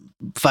Jr.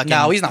 Fucking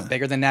no, he's not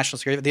bigger than national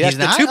security. He's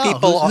The not? two Oh,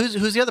 people.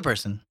 Who's the other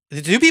person?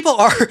 The two people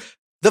are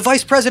the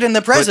vice president and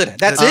the president.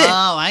 That's Oh, it.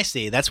 I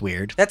see. That's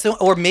weird. That's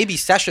or maybe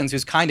Sessions,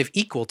 who's kind of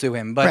equal to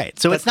him. But Right.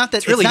 So it's not that-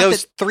 it's really it's not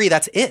those three.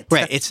 That's it.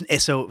 Right. It's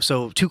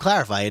so to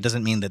clarify, it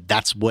doesn't mean that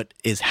that's what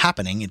is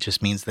happening. It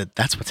just means that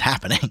that's what's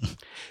happening.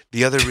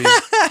 the other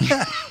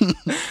reason.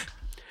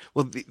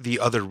 Well, the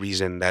other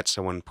reason that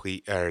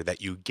that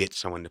you get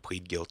someone to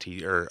plead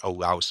guilty or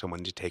allow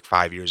someone to take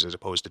 5 years as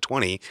opposed to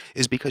 20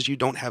 is because you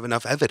don't have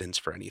enough evidence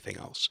for anything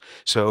else.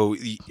 So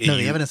No,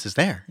 the evidence is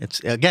there. It's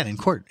again in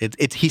court.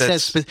 He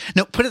says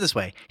no. Put it this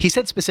way. He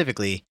said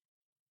specifically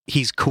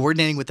he's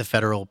coordinating with the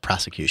federal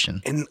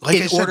prosecution And like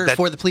in I said, order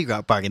for the plea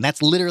bargain. That's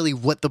literally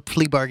what the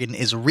plea bargain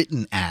is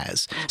written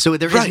as. So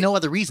there is Right. no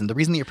other reason. The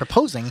reason that you're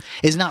proposing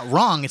is not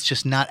wrong. It's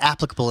just not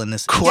applicable in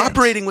this.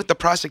 cooperating with the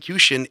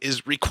prosecution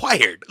is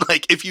required.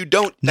 Like if you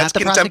don't, Not that's the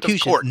contempt of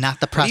prosecution. court. Not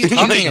the are you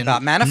prosecution. talking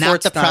about? Not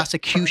Manafort's the not-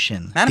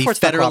 prosecution. Manafort's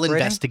The not federal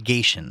cooperating?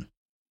 investigation.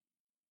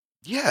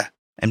 Yeah.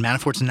 And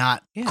Manafort's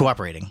not Yeah.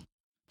 cooperating.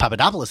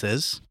 Papadopoulos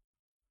is.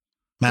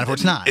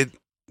 Manafort's not.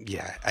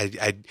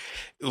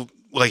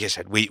 Like I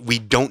said, we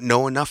don't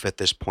know enough at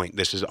this point.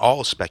 This is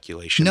all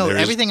speculation. No,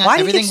 There's- everything Why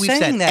do you everything keep we've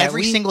saying said, that?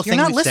 every single You're thing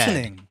not we've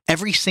listening. said,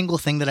 every single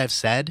thing that I've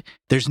said,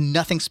 there's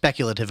nothing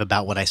speculative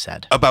about what I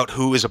said. about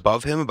who is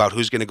above him, about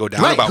who's going to go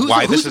down, about who's-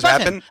 why who's this has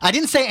above happened. him? I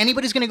didn't say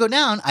anybody's going to go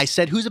down. I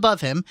said who's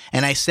above him,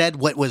 and I said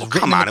what was written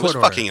Come in on, the it was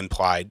court order. fucking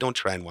implied. Don't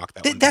try and walk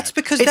that one That's back.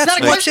 because It's that's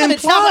not a what's question.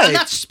 It's not, I'm implied.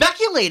 not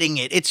speculating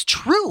it. It's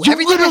true. You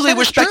Everything I literally said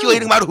were is true.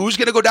 speculating about who's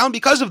going to go down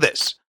because of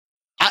this.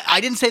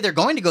 I didn't say they're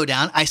going to go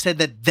down. I said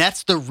that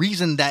that's the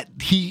reason that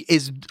he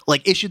is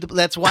like issued.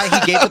 That's why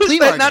he gave How the is plea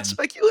that bargain. not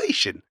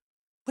speculation?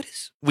 What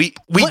is? We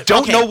What-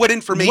 don't okay. know what What is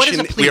information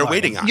a plea we are bargain?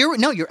 waiting on.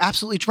 You're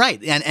absolutely right,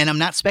 and I'm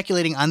not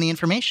speculating on the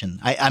information.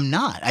 I'm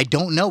not. I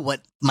don't know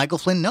what Michael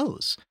Flynn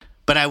knows,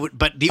 but I would.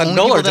 But the But only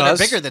Mueller people that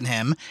does. are bigger than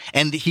him,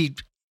 and he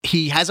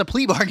has a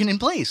plea bargain in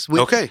place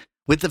with Okay,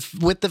 with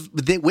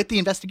the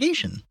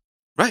investigation,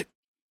 right.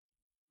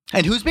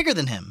 and who's bigger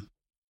than him?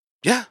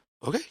 Yeah,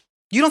 okay.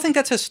 You don't think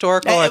that's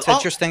historical? Hey, That's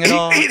interesting at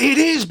all? It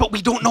is, but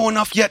we don't know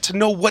enough yet to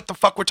know what the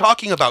fuck we're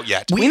talking about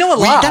yet. We know a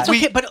lot. That's We-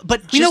 okay, but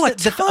we know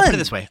just a I'll put ton. it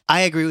this way. I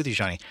agree with you,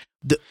 Shawnee.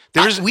 There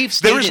is we've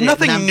there is stated it,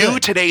 nothing and I'm new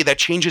good. today that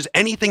changes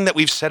anything that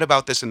we've said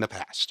about this in the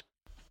past.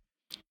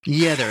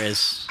 Yeah, there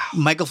is.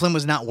 Michael Flynn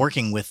was not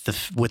working with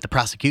the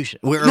prosecution.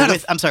 Not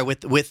a- I'm sorry,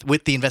 with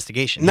the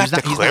investigation. Not He's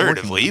not working with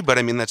declaratively, but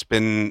I mean that's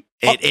been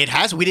It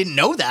has. We didn't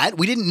know that.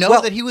 We didn't know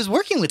Well, that he was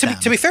working with To them.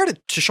 be fair to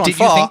Sean Did you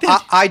Fall, think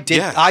that? I did.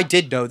 Yeah. I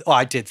did know. Oh,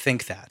 I did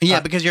think that. Yeah,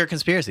 because you're a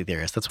conspiracy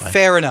theorist. That's why.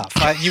 Fair enough.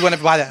 You want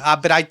to buy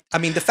that, but I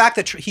mean, the fact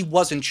that he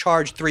wasn't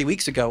charged 3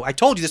 weeks ago, I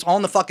told you this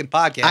on the fucking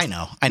podcast. I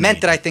know. meant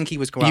you that I did. think he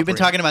was cooperating. You've been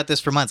talking about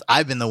this for months.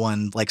 I've been the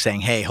one like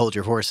saying, "Hey, hold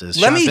your horses."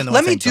 Let Sean's me been the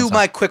one saying, do "Don't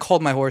my stop." quick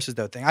hold my horses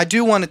though thing. I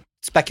do want to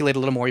speculate a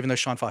little more, even though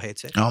Sean Fall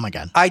hates it. Oh my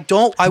god! I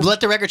don't. I Let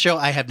the record show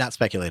I have not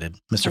speculated,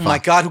 Mr. Oh Falk. my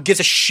God, who gives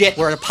a shit?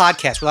 We're at a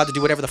podcast. We're allowed to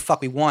do whatever the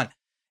fuck we want.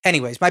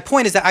 Anyways, my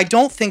point is that I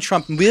don't think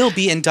Trump will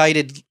be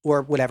indicted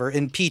or whatever,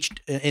 impeached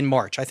in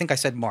March. I think I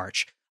said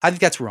March. I think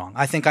that's wrong.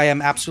 I think I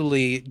am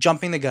absolutely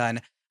jumping the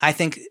gun. I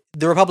think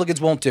the Republicans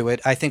won't do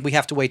it. I think we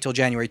have to wait till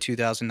January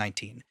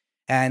 2019.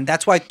 And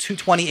that's why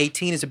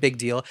 2018 is a big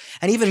deal.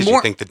 And even because more.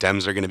 you think the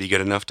Dems are going to be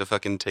good enough to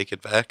fucking take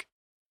it back.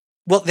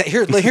 Well,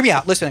 hear me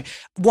out. Listen,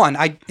 one,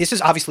 this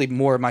is obviously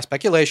more of my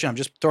speculation. I'm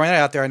just throwing it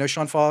out there. I know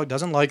Sean Fall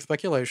doesn't like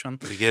speculation.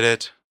 We get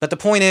it. But the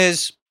point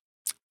is,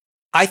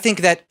 I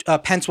think that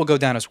Pence will go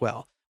down as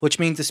well, which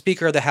means the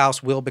Speaker of the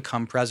House will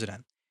become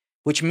president,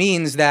 which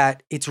means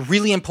that it's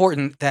really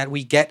important that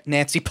we get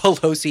Nancy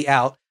Pelosi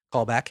out,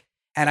 callback,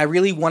 and I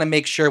really want to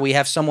make sure we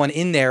have someone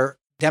in there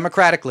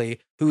democratically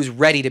who's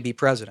ready to be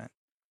president.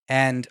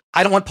 And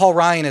I don't want Paul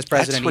Ryan as That's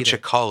president what either.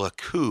 you call a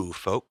coup,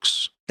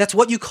 folks. That's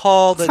what you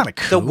call It's not a the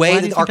coup. Why way do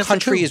you that think our that's a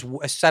country coup?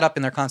 is set up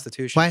in their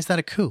constitution. Why is that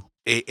a coup?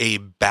 A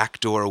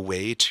backdoor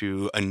way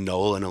to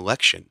annul an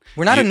election.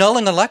 We're not You-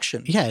 annulling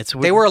election. Yeah, it's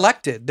They were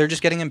elected. They're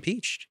just getting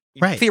impeached.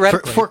 right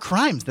theoretically. for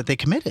crimes that they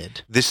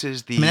committed. This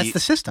is the I mean, that's the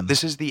system.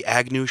 this is the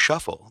Agnew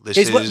shuffle.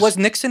 This Was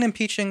Nixon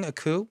impeaching a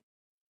coup?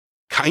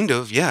 kind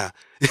of, yeah.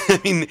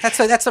 I mean, That's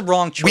a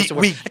wrong choice of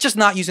word. we- It's just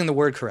not using the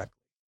word correct.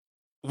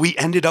 we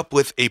ended up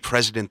with a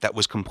president that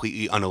was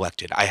completely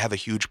unelected. I have a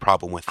huge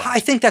problem with that.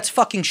 I think that's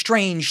fucking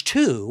strange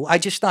too.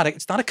 It's not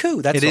a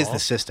coup. That's It is all. the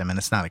system, and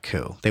it's not a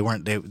coup. They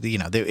weren't.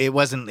 It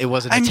wasn't. It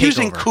wasn't. I'm a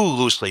using takeover. coup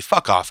loosely.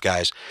 Fuck off,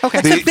 guys. Okay,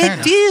 That's a fair big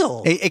enough.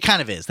 deal. It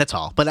kind of is. That's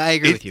all. But I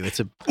agree with you.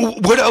 It's a.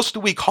 What else do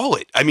we call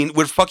it? I mean,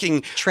 we're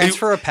fucking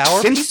Transfer of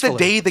power Since peacefully. the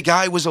day the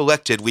guy was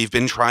elected, we've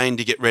been trying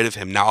to get rid of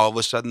him. Now all of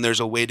a sudden, there's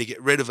a way to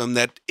get rid of him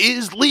that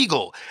is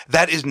legal.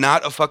 That is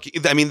not a fucking.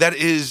 I mean, that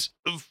is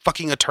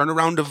fucking a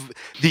turnaround of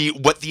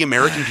what the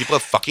American people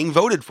have fucking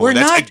voted for.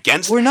 That's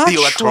against we're not the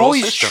electoral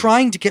always system.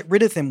 trying to get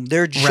rid of him.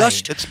 They're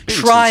just It's been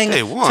trying since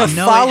day to one.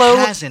 No, it follow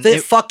hasn't. the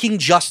It- fucking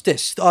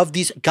justice of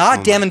these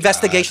goddamn my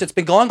investigation God. that's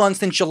been going on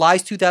since July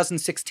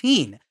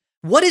 2016.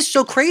 What is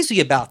so crazy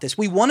about this?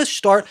 We want to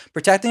start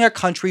protecting our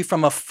country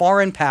from a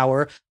foreign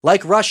power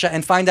like Russia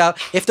and find out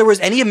if there was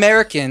any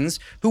Americans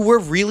who were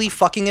really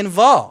fucking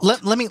involved.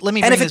 Let me. and bring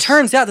if it this-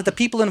 turns out that the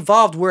people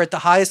involved were at the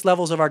highest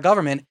levels of our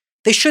government,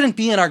 they shouldn't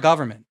be in our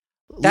government.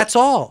 That's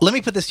all. Let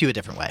me put this to you a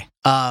different way.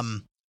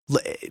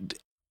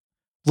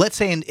 Let's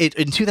say in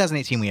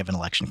 2018 we have an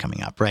election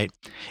coming up, right?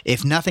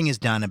 If nothing is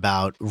done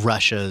about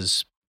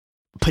Russia's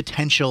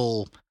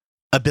potential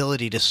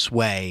ability to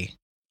sway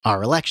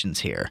our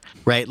elections here,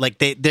 right? Like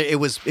it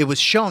was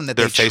shown that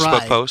Their they Facebook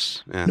tried.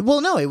 posts. Yeah.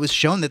 Well, no, it was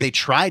shown that they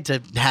tried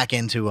to hack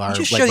into our. It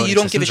just like, show that you voting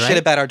don't give a systems, shit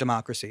right? about our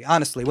democracy.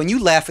 Honestly, when you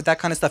laugh at that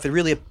kind of stuff, it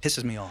really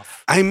pisses me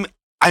off.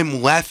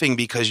 I'm laughing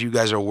because you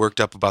guys are worked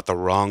up about the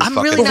wrong I'm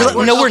fucking really not.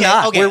 thing. No, we're okay,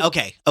 not. Okay, We're-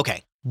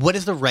 okay. What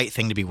is the right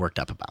thing to be worked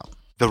up about?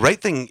 The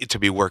right thing to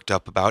be worked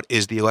up about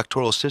is the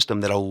electoral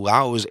system that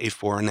allows a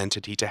foreign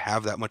entity to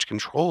have that much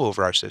control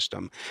over our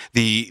system.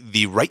 The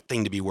right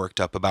thing to be worked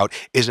up about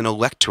is an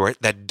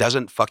electorate that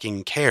doesn't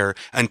fucking care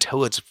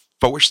until it's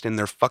forced in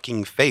their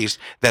fucking face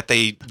that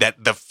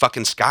the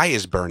fucking sky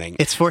is burning.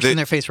 It's forced The- in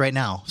their face right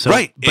now. So,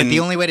 Right, But and-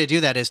 the only way to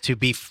do that is to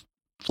be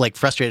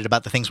frustrated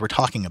about the things we're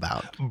talking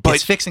about. But-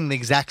 it's fixing the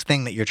exact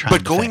thing that you're trying But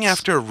to going fix.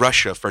 after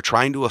Russia for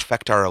trying to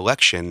affect our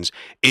elections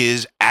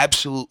is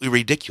absolutely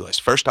ridiculous.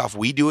 First off,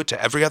 we do it to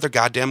every other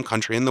goddamn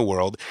country in the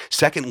world.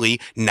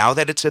 Secondly, now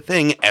that it's a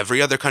thing, every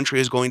other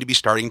country is going to be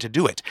starting to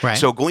do it. Right.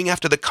 So going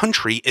after the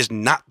country is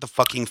not the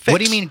fucking fix. What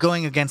do you mean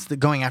going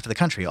after the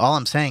country? All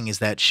I'm saying is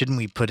that shouldn't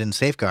we put in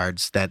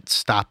safeguards that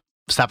stop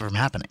it from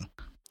happening?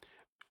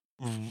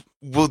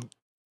 Well,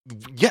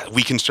 yeah,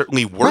 we can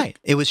certainly work. Right.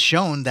 It was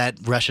shown that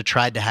Russia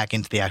tried to hack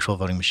into the actual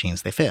voting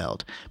machines. They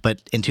failed.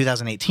 But in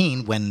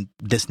 2018, when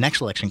this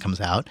next election comes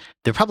out,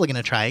 they're probably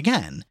going to try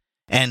again.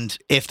 And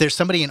if there's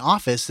somebody in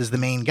office as the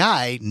main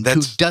guy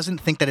who doesn't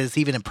think that it's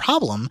even a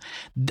problem,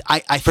 I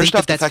think First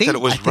off, the that's fact that it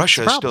I was think it's a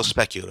Russia is still problem.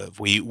 speculative.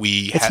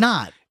 It's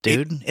not,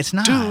 dude. It's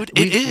not. Dude,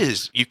 it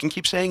is. You can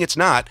keep saying it's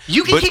not.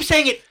 You can but- keep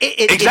saying it.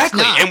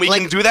 Exactly, it's not. and we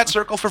Like, can do that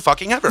circle for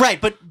fucking ever.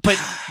 Right, but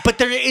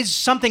there is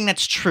something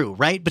that's true,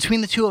 right? Between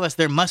the two of us,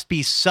 there must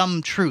be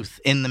some truth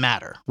in the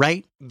matter,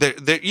 right?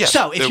 Yes,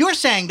 So if you're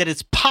saying that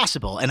it's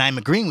possible, and I'm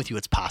agreeing with you,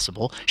 it's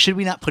possible, should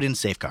we not put in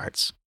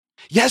safeguards?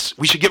 yes,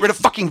 we should get rid of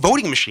fucking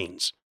voting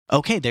machines.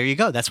 Okay, there you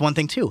go. That's one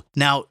thing too.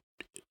 Now,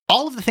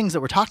 all of the things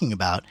that we're talking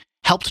about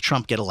helped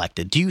Trump get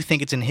elected. Do you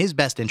think it's in his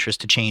best interest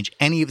to change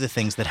any of the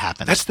things that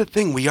happened? That's the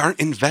thing. We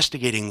aren't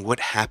investigating what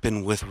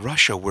happened with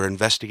Russia. We're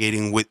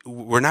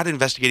not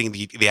investigating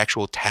the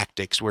actual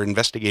tactics. We're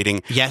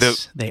investigating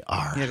Yes, they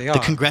are. Yeah, they The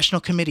are.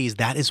 congressional committees,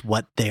 that is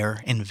what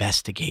they're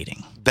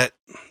investigating. that.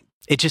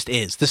 It just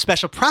is. The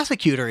special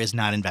prosecutor is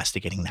not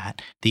investigating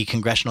that. The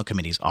congressional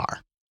committees are.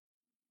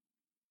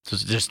 So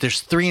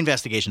there's 3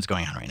 investigations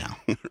going on right now.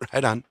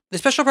 Right on. The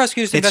special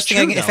prosecutor's It's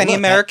investigating true, if though. any Look,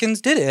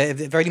 Americans did it,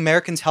 if any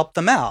Americans helped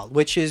them out,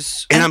 which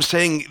is. And I'm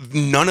saying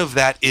none of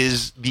that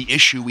is the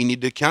issue we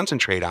need to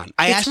concentrate on.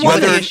 I It's asked you one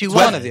what of the the- issue it's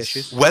was. one of the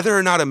issues. Whether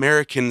or not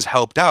Americans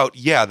helped out,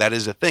 yeah, that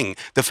is a thing.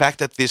 The fact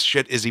that this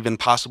shit is even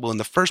possible in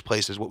the first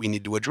place is what we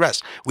need to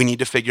address. We need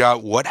to figure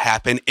out what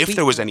happened, if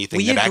there was anything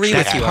we that agree actually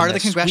with That's you happened. on part of the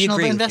this. We congressional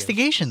agree with you.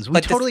 investigations. We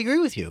But the- totally agree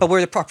with you. But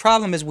where the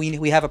problem is,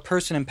 we have a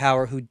person in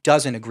power who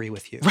doesn't agree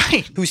with you.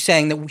 Right. Who's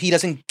saying that he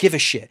doesn't give a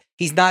shit.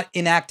 He's not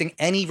enacting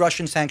any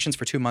Russian sanctions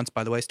for 2 months,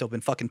 by the way. Still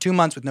been fucking 2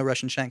 months with no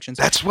Russian sanctions.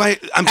 That's why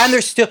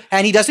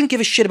And he doesn't give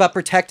a shit about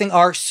protecting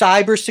our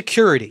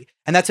cybersecurity.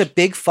 And that's a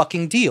big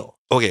fucking deal.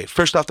 Okay,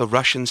 first off, the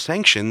Russian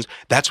sanctions,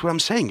 that's what I'm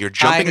saying. You're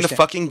jumping the understand.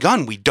 fucking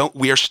gun.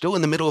 We are still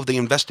in the middle of the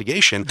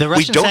investigation. The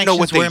Russian we don't know sanctions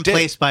what they were in did.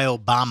 place by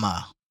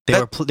Obama. They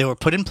were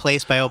put in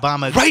place by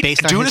Obama Right,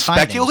 based on due to his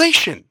findings.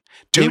 speculation.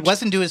 It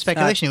wasn't due to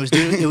speculation.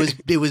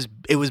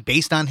 It was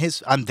based on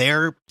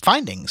their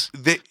findings.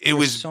 It There's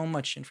was so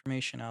much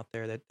information out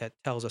there that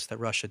tells us that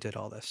Russia did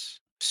all this.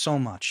 so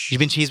much.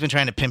 He's been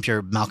trying to pimp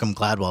your Malcolm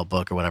Gladwell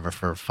book or whatever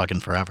for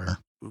fucking forever.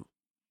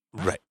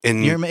 Right.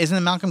 And Isn't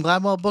the Malcolm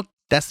Gladwell book?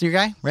 That's your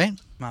guy, right?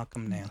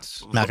 Malcolm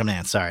Nance. Malcolm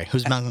Nance. Sorry,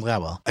 who's Malcolm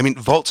Gladwell? I mean,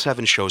 Vault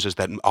 7 shows us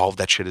that all of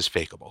that shit is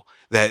fakeable.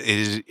 That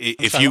is,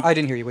 if Sorry, you, I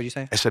didn't hear you. What did you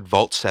say? I said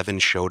Vault 7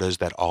 showed us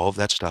that all of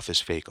that stuff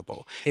is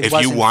fakeable. It If you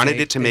wasn't wanted fake.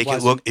 it to It make it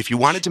look, wasn't. if you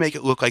wanted to make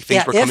it look like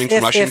things were coming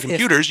from Russian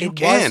computers, you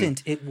can.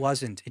 It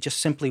wasn't. It just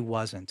simply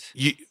wasn't.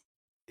 You,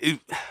 it,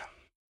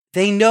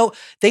 They know,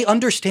 they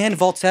understand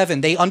Vault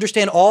 7. They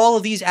understand all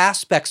of these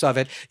aspects of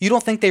it. You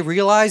don't think they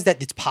realize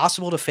that it's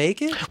possible to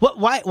fake it?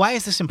 Why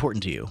is this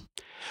important to you?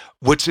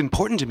 what's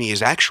important to me is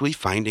actually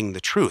finding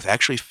the truth,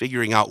 actually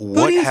figuring out Who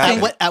what do you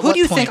happened. think? At Who what do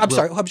you point think? I'm will-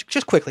 sorry.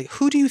 Just quickly.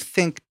 Who do you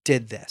think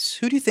did this?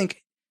 Who do you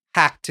think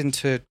hacked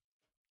into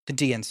the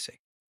DNC?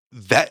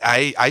 That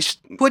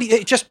What do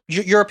you, just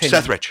your opinion?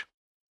 Seth Rich.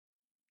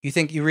 You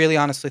think you really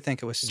honestly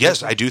think it was?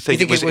 Yes, I do think,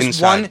 You it was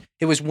inside. one.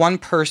 It was one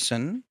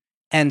person,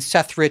 and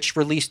Seth Rich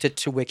released it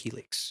to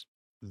WikiLeaks.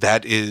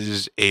 That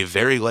is a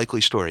very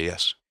likely story.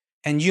 Yes,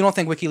 And you don't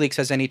think WikiLeaks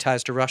has any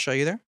ties to Russia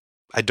either?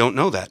 I don't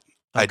know that.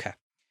 Okay.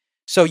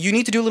 So you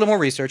need to do a little more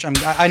research.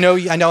 I know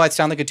I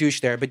sound like a douche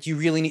there, but you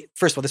really need.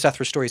 First of all, the Seth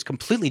Rich story is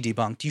completely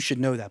debunked. You should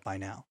know that by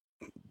now.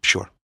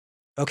 Sure.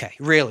 Okay,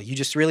 really? You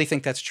just really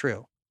think that's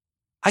true?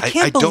 I I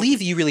can't don't- believe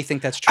that you really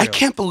think that's true. I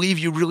can't believe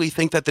you really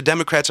think that the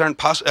Democrats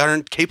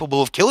aren't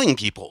capable of killing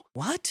people.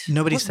 What?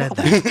 Nobody What- said what-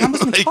 that. I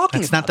wasn't Like,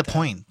 talking That's not the about that.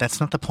 point. That's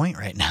not the point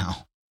right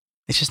now.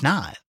 It's just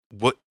not.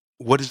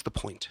 What is the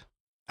point?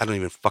 I don't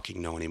even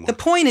fucking know anymore. The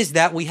point is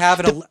that we have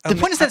The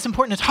point is that it's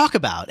important to talk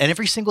about. And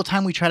every single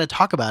time we try to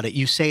talk about it,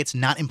 you say it's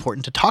not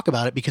important to talk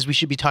about it because we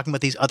should be talking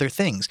about these other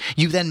things.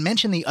 You then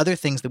mention the other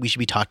things that we should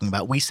be talking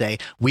about. We say,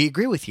 we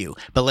agree with you,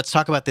 but let's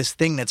talk about this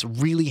thing that's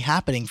really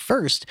happening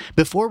first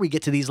before we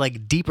get to these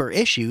like deeper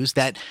issues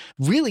that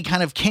really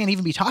kind of can't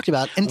even be talked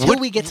about until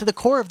we get to the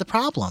core of the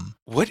problem.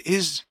 What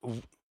is?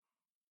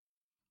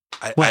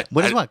 What?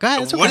 What is what? Go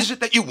ahead. It's What okay. is it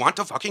that you want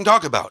to fucking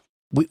talk about?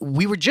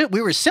 We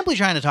were simply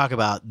trying to talk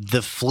about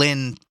the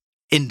Flynn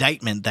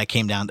indictment that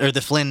came down, or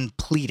the Flynn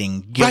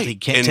pleading guilty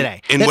Right. And-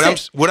 today. and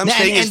That's what I'm it.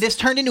 saying and is- this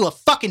turned into a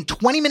fucking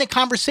 20-minute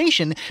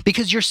conversation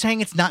because you're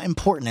saying it's not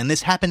important, and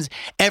this happens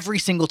every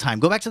single time.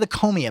 Go back to the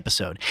Comey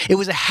episode. It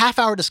was a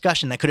half-hour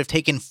discussion that could have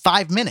taken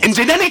 5 minutes. And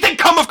did anything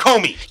come of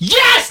Comey?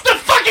 Yes, the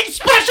fucking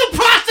special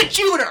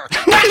prosecutor.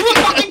 That's what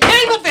fucking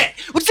came of it.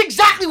 Which is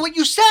exactly what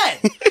you said.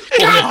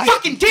 God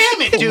fucking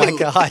damn it, dude. Oh my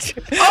god!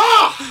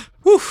 Oh,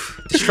 Whew.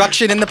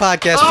 Destruction in the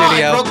podcast oh, I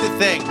studio. broke the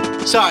thing.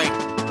 Sorry.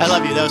 I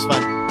love you. That was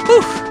fun.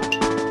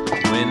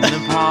 When the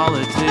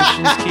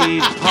politicians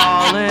keep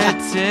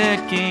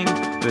politicking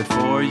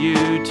before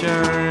you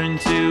turn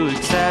to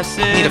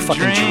excessive Need a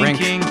fucking drink.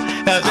 drinking,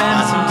 spend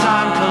some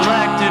time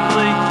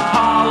collectively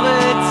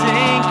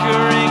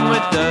politinkering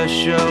with the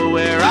show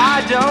where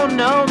I don't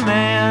know,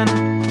 man.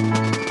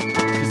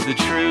 'Cause the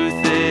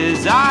truth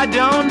is, I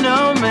don't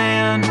know,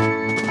 man.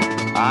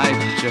 I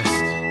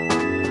don't know,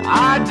 man.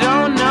 I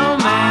don't know,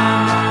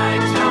 man. I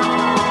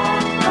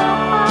don't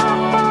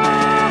know,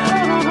 man.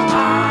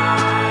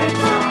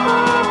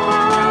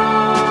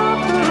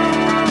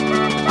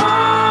 I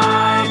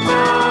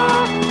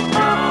don't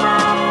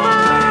know,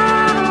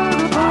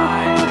 man.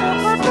 I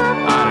don't know,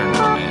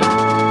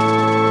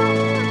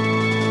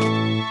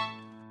 man.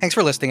 Thanks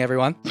for listening,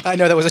 everyone. I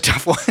know that was a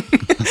tough one,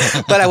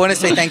 but I want to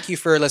say thank you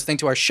for listening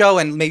to our show,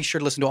 and make sure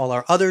to listen to all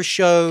our other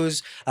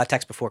shows: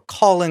 Text Before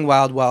Calling,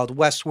 Wild Wild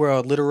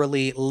Westworld,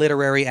 Literally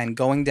Literary, and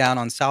Going Down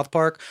on South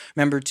Park.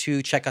 Remember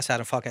to check us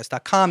out at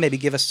podcast.com. Maybe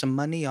give us some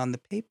money on the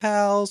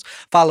PayPals.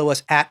 Follow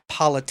us at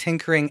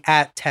Politinkering,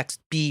 at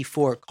Text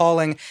Before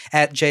Calling,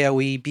 at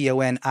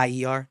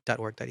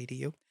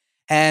joebonier.org.edu.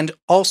 And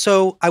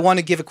also, I want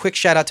to give a quick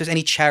shout out to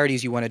any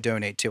charities you want to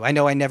donate to. I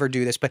know I never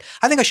do this, but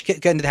I think I should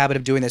get into the habit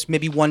of doing this.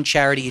 Maybe one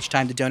charity each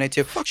time to donate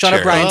to. Shauna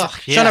charity. Bryan's, Ugh,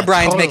 yeah, Shauna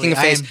Bryan's totally. making a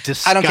I am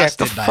face. I don't care.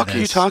 disgusted by Fuck are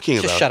you this. talking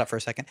Just about? shut up for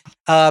a second.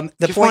 The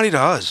Give point, money to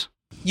us.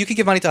 you can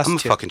give money to us I'm a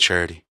too. fucking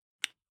charity.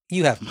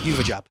 You have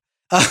a job.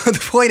 The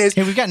point is,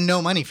 Hey, we've got no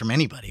money from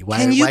anybody. Why,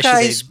 Can you why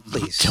guys should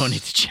they please-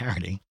 donate to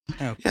charity?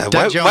 Yeah. Doug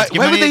Why, Jones. why, Give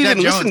why money would they Doug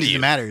even Jones listen to if you?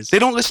 It matters. They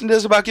don't listen to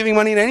us about giving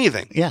money to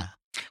anything. Yeah.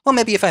 well,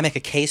 maybe if I make a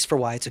case for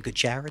why it's a good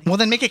charity. Well,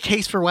 then make a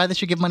case for why they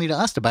should give money to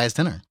us to buy us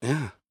dinner.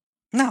 Yeah.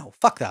 No,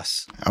 fuck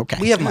us. Okay.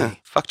 We have Yeah. money.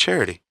 Fuck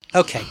charity.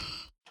 Okay.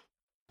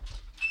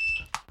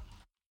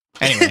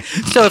 Anyway,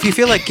 So if you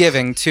feel like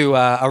giving to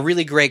a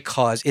really great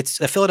cause,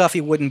 it's a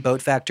Philadelphia Wooden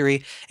Boat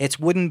Factory. It's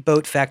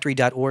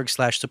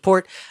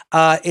woodenboatfactory.org/support.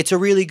 It's a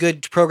really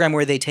good program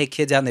where they take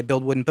kids out and they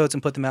build wooden boats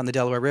and put them out in the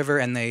Delaware River,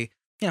 and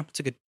it's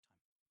a good.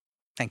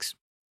 Thanks.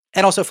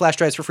 And also Flash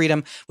Drives for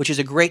Freedom, which is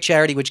a great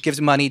charity which gives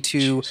money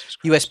to Jesus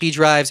Christ. USB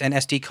drives and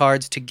SD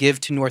cards to give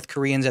to North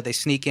Koreans that they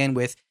sneak in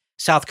with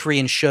South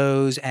Korean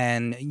shows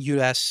and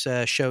US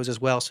shows as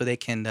well, so they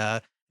can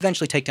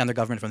eventually take down their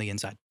government from the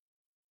inside.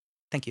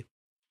 Thank you.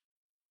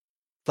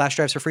 Flash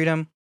Drives for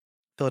Freedom,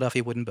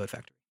 Philadelphia Wooden Boat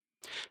Factory.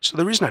 So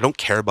the reason I don't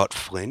care about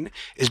Flynn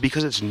is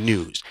because it's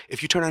news.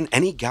 If you turn on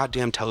any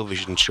goddamn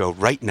television show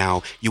right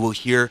now, you will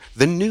hear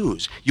the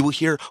news. You will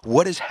hear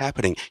what is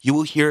happening. You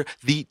will hear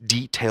the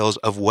details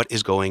of what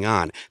is going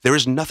on. There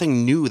is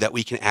nothing new that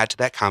we can add to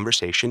that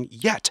conversation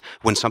yet.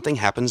 When something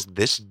happens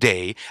this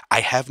day,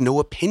 I have no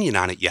opinion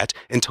on it yet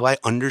until I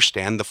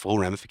understand the full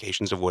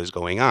ramifications of what is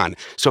going on.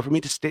 So for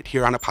me to sit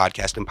here on a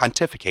podcast and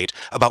pontificate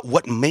about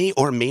what may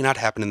or may not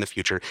happen in the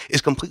future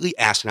is completely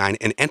asinine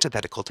and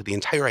antithetical to the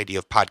entire idea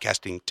of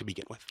podcasting to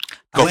begin with.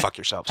 Go fuck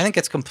yourselves. I think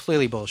it's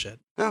completely bullshit.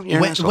 Oh, you're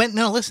an asshole.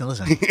 No, listen.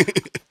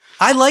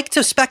 I like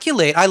to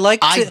speculate. I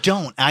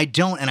don't.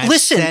 And I've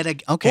listen.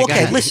 said, okay, go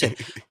ahead. Listen.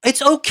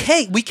 It's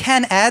okay. We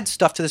can add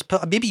stuff to this.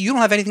 Maybe you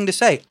don't have anything to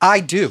say. I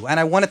do. And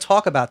I want to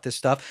talk about this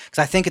stuff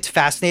because I think it's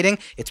fascinating.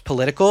 It's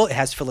political. It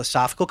has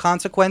philosophical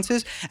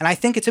consequences. And I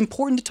think it's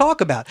important to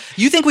talk about.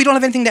 You think we don't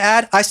have anything to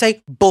add? I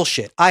say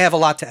bullshit. I have a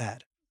lot to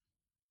add.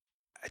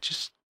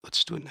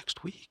 Let's do it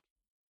next week.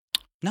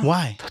 No.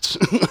 Why? That's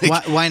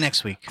like, Why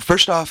next week?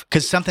 First off,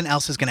 Because something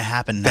else is going to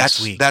happen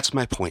next week. That's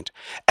my point.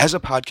 As a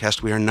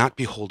podcast, we are not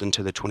beholden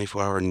to the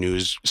 24-hour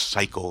news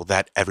cycle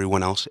that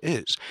everyone else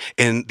is.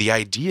 And the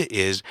idea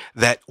is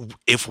that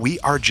if we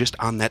are just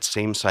on that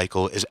same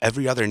cycle as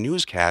every other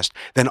newscast,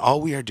 then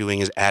all we are doing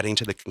is adding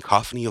to the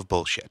cacophony of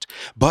bullshit.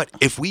 But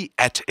if we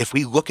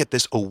look at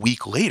this a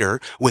week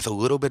later with a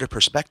little bit of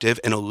perspective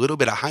and a little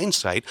bit of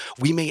hindsight,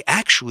 we may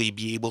actually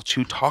be able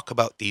to talk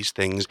about these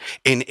things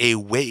in a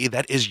way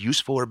that is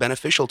useful or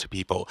beneficial to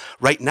people.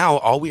 Right now,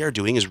 all we are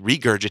doing is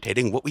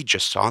regurgitating what we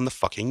just saw in the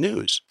fucking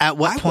news. At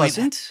what point?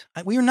 Wasn't.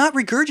 We are not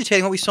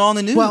regurgitating what we saw in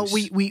the news. Well,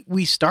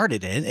 we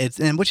started it,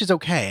 and which is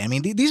okay. I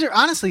mean, these are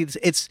honestly,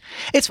 it's.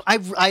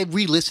 I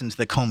re-listened to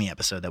the Comey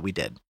episode that we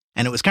did,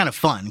 and it was kind of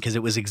fun because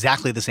it was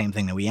exactly the same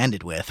thing that we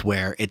ended with,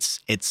 where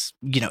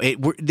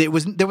there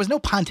was no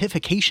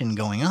pontification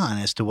going on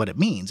as to what it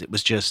means. It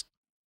was just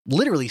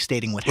literally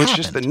stating what happened. It's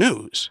just the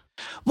news.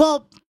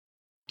 Well,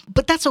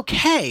 but that's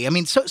okay. I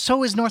mean,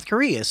 so is North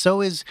Korea.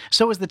 So is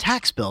the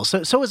tax bill.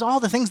 So is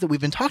all the things that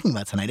we've been talking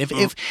about tonight.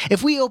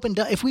 If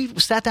we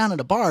sat down at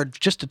a bar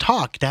just to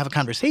talk, to have a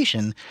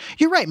conversation,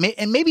 you're right.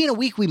 And maybe in a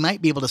week we might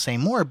be able to say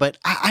more, but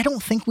I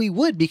don't think we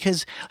would,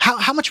 because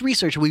how much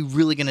research are we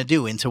really going to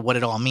do into what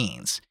it all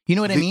means? You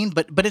know what I mean?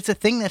 But it's a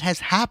thing that has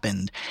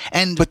happened.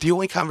 But the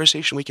only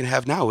conversation we can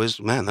have now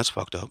is, man, that's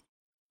fucked up.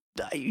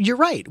 You're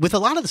right with a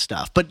lot of the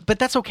stuff, but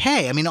that's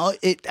okay. I mean,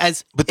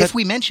 if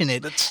we mention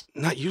it, that's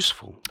not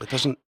useful. It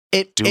doesn't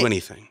do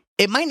anything.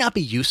 It might not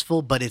be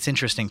useful, but it's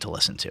interesting to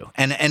listen to,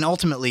 and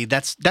ultimately,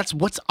 that's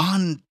what's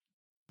on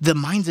the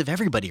minds of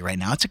everybody right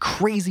now. It's a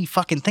crazy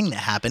fucking thing that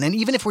happened, and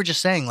even if we're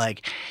just saying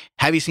like,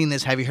 "Have you seen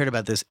this? Have you heard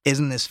about this?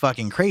 Isn't this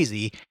fucking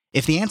crazy?"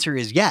 If the answer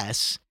is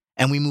yes,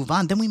 and we move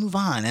on, then we move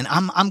on. And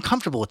I'm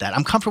comfortable with that.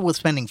 I'm comfortable with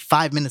spending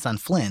 5 minutes on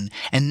Flynn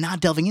and not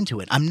delving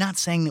into it. I'm not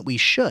saying that we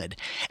should.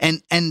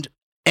 And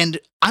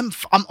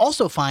I'm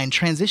also fine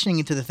transitioning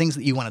into the things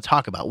that you want to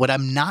talk about. What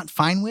I'm not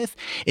fine with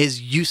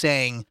is you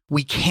saying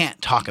we can't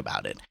talk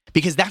about it,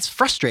 because that's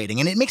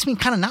frustrating and it makes me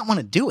kind of not want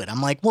to do it.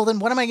 I'm like, well, then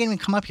what am I going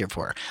to come up here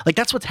for? Like,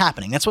 that's what's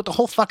happening. That's what the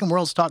whole fucking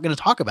world's going to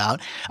talk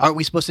about. Are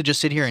we supposed to just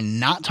sit here and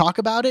not talk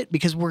about it?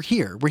 Because we're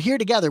here. We're here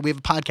together. We have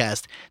a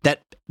podcast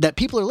that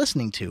people are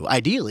listening to,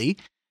 ideally,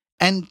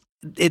 and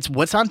it's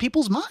what's on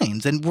people's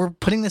minds, and we're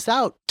putting this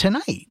out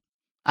tonight.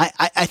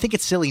 I think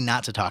it's silly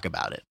not to talk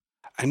about it.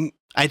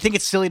 I think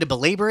it's silly to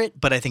belabor it,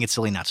 but I think it's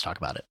silly not to talk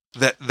about it.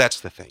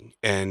 That's the thing.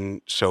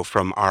 And so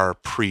from our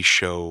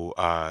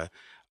pre-show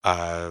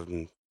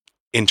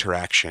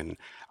interaction,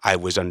 I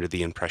was under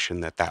the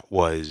impression that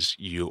was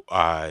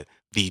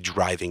the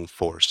driving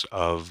force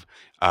of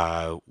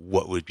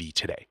what would be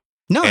today.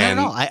 No.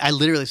 I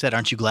literally said,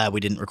 "Aren't you glad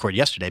we didn't record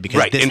yesterday?"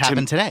 Because this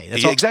happened today.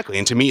 That's exactly.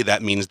 And to me,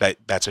 that means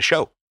that's a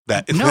show.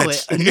 No,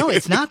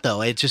 it's not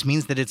though. It just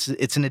means that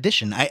it's an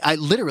addition. I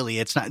literally,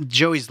 it's not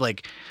Joey's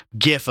like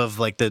gif of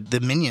like the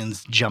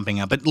minions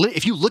jumping up. But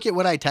if you look at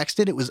what I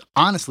texted, it was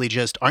honestly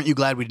just, "Aren't you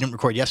glad we didn't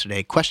record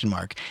yesterday?" ?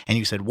 And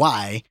you said,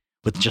 "Why?"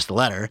 with just the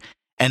letter.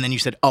 And then you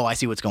said, "Oh, I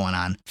see what's going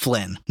on.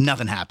 Flynn,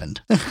 nothing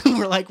happened."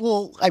 We're like,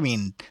 well, I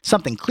mean,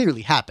 something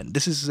clearly happened.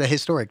 This is a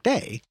historic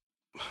day.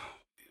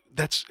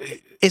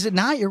 Is it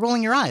not? You're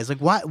rolling your eyes. Like,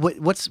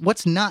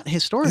 what's not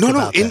historic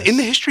about this? In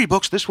the history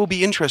books, this will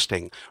be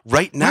interesting.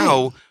 Right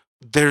now,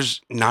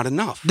 there's not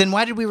enough. Then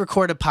why did we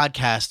record a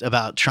podcast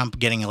about Trump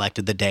getting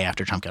elected the day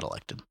after Trump got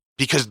elected?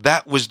 Because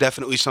that was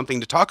definitely something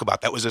to talk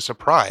about. That was a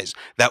surprise.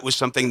 That was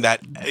something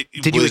that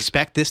Did you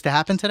expect this to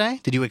happen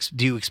today? Do you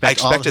expect I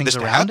expected all the things this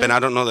to around happen. it? I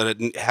don't know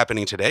that it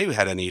happening today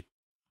had any...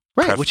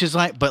 Right, which is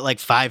like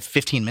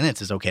 15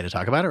 minutes is okay to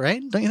talk about it,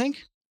 right? Don't you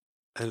think?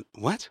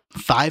 What?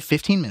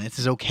 15 minutes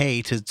is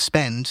okay to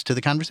spend to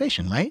the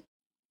conversation, right?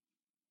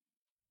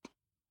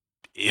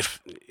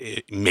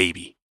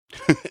 Maybe.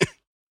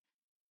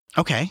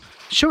 Okay,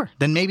 sure.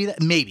 Then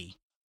maybe.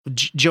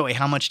 Joey,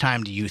 how much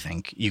time do you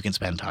think you can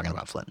spend talking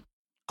about Flynn?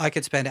 I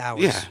could spend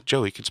hours. Yeah,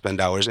 Joey could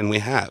spend hours, and we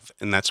have,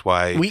 and that's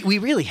why We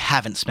really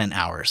haven't spent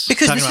hours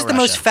Because talking this is about the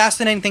most Russia.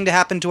 fascinating thing to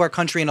happen to our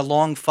country in a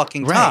long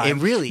fucking time. Right, it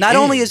really Not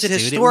only is, is it dude,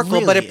 it historical,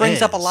 but really it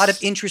brings up a lot of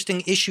is.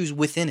 interesting issues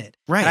within it.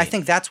 Right. And I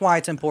think that's why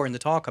it's important to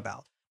talk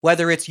about.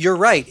 Whether it's, you're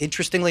right,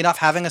 interestingly enough,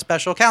 having a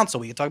special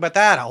counsel, we can talk about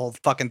that whole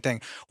fucking thing.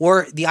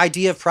 Or the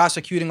idea of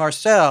prosecuting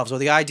ourselves, or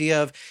the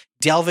idea of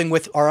delving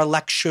with our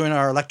election,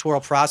 our electoral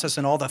process,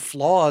 and all the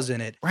flaws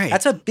in it. Right.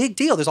 That's a big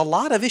deal. There's a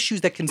lot of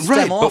issues that can Right,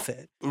 stem but- off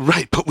it.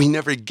 right, but we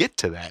never get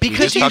to that. We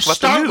Because just you talk about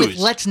start the with news.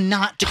 let's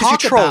not Because you're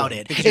talk about trolling.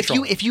 it. Because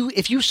you're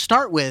If you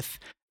start with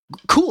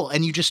cool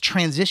and you just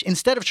transition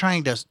instead of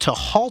trying to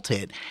halt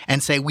it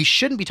and say we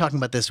shouldn't be talking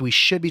about this, we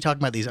should be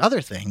talking about these other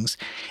things,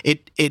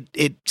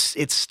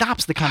 it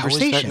stops the How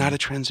conversation. is that not a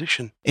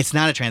transition? It's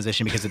not a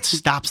transition because it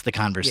stops the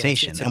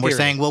conversation. it's a And we're period.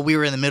 saying, well, we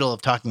were in the middle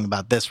of talking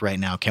about this right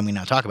now. Can we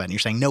not talk about it? And you're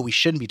saying, no, we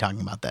shouldn't be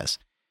talking about this.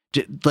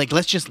 Like,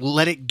 let's just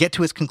let it get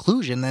to its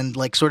conclusion and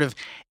like sort of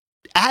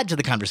add to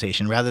the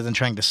conversation rather than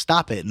trying to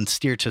stop it and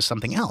steer to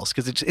something else.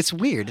 Because it's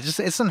weird.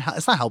 It's not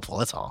helpful.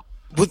 That's all.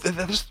 Well,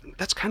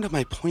 that's kind of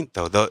my point,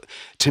 though.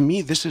 To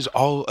me, this is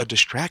all a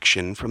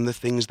distraction from the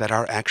things that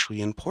are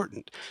actually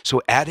important.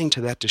 So adding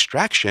to that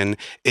distraction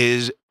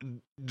is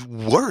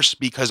worse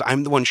because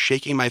I'm the one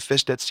shaking my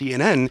fist at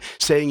CNN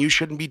saying you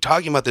shouldn't be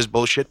talking about this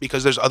bullshit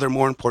because there's other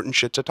more important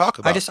shit to talk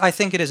about. I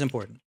think it is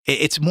important.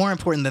 It's more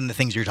important than the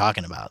things you're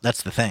talking about.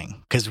 That's the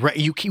thing. Because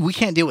we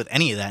can't deal with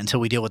any of that until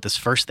we deal with this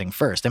first thing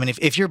first. I mean,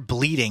 if you're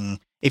bleeding,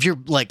 if you're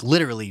like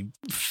literally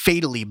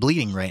fatally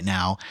bleeding right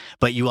now,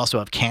 but you also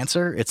have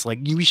cancer, it's like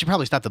we should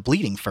probably stop the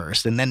bleeding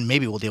first, and then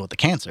maybe we'll deal with the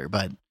cancer.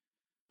 But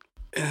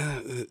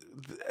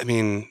I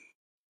mean,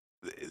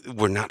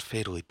 we're not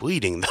fatally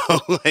bleeding though.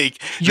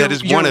 Like You're- that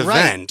is you're one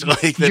right. event.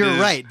 Like that you're is-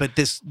 right.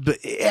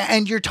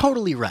 And you're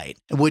totally right.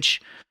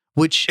 Which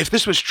If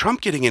this was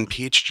Trump getting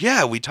impeached,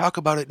 yeah, we talk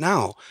about it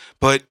now.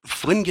 But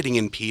Flynn getting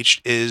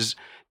impeached is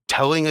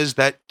telling us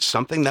that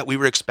something that we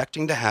were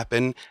expecting to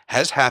happen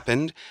has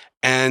happened,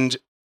 and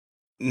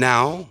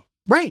now.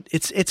 right.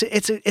 It's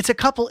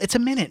a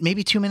minute,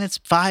 maybe 2 minutes,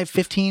 5,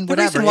 15, The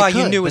whatever. reason why It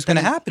you could, knew it but was going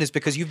to then- happen is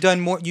because you've done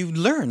more. You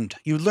learned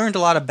a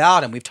lot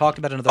about him. We've talked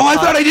about it in other Oh, I podcasts.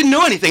 thought I didn't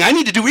know anything. I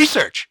need to do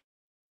research.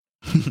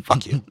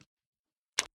 Fuck you.